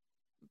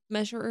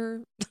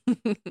measurer.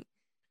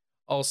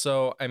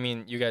 Also, I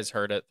mean, you guys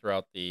heard it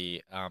throughout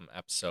the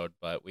episode,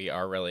 but we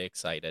are really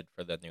excited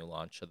for the new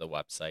launch of the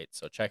website.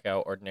 So check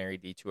out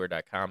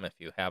ordinarydetour.com if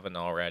you haven't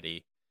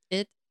already.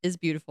 It is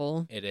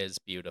beautiful. It is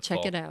beautiful.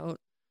 Check it out.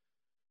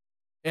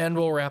 And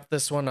we'll wrap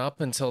this one up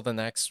until the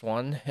next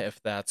one,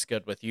 if that's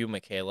good with you,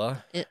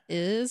 Michaela. It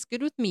is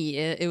good with me.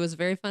 It was a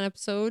very fun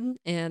episode,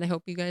 and I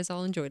hope you guys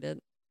all enjoyed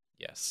it.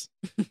 Yes,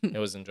 it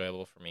was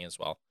enjoyable for me as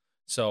well.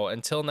 So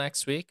until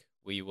next week,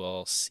 we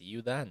will see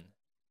you then.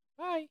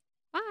 Bye.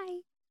 Bye.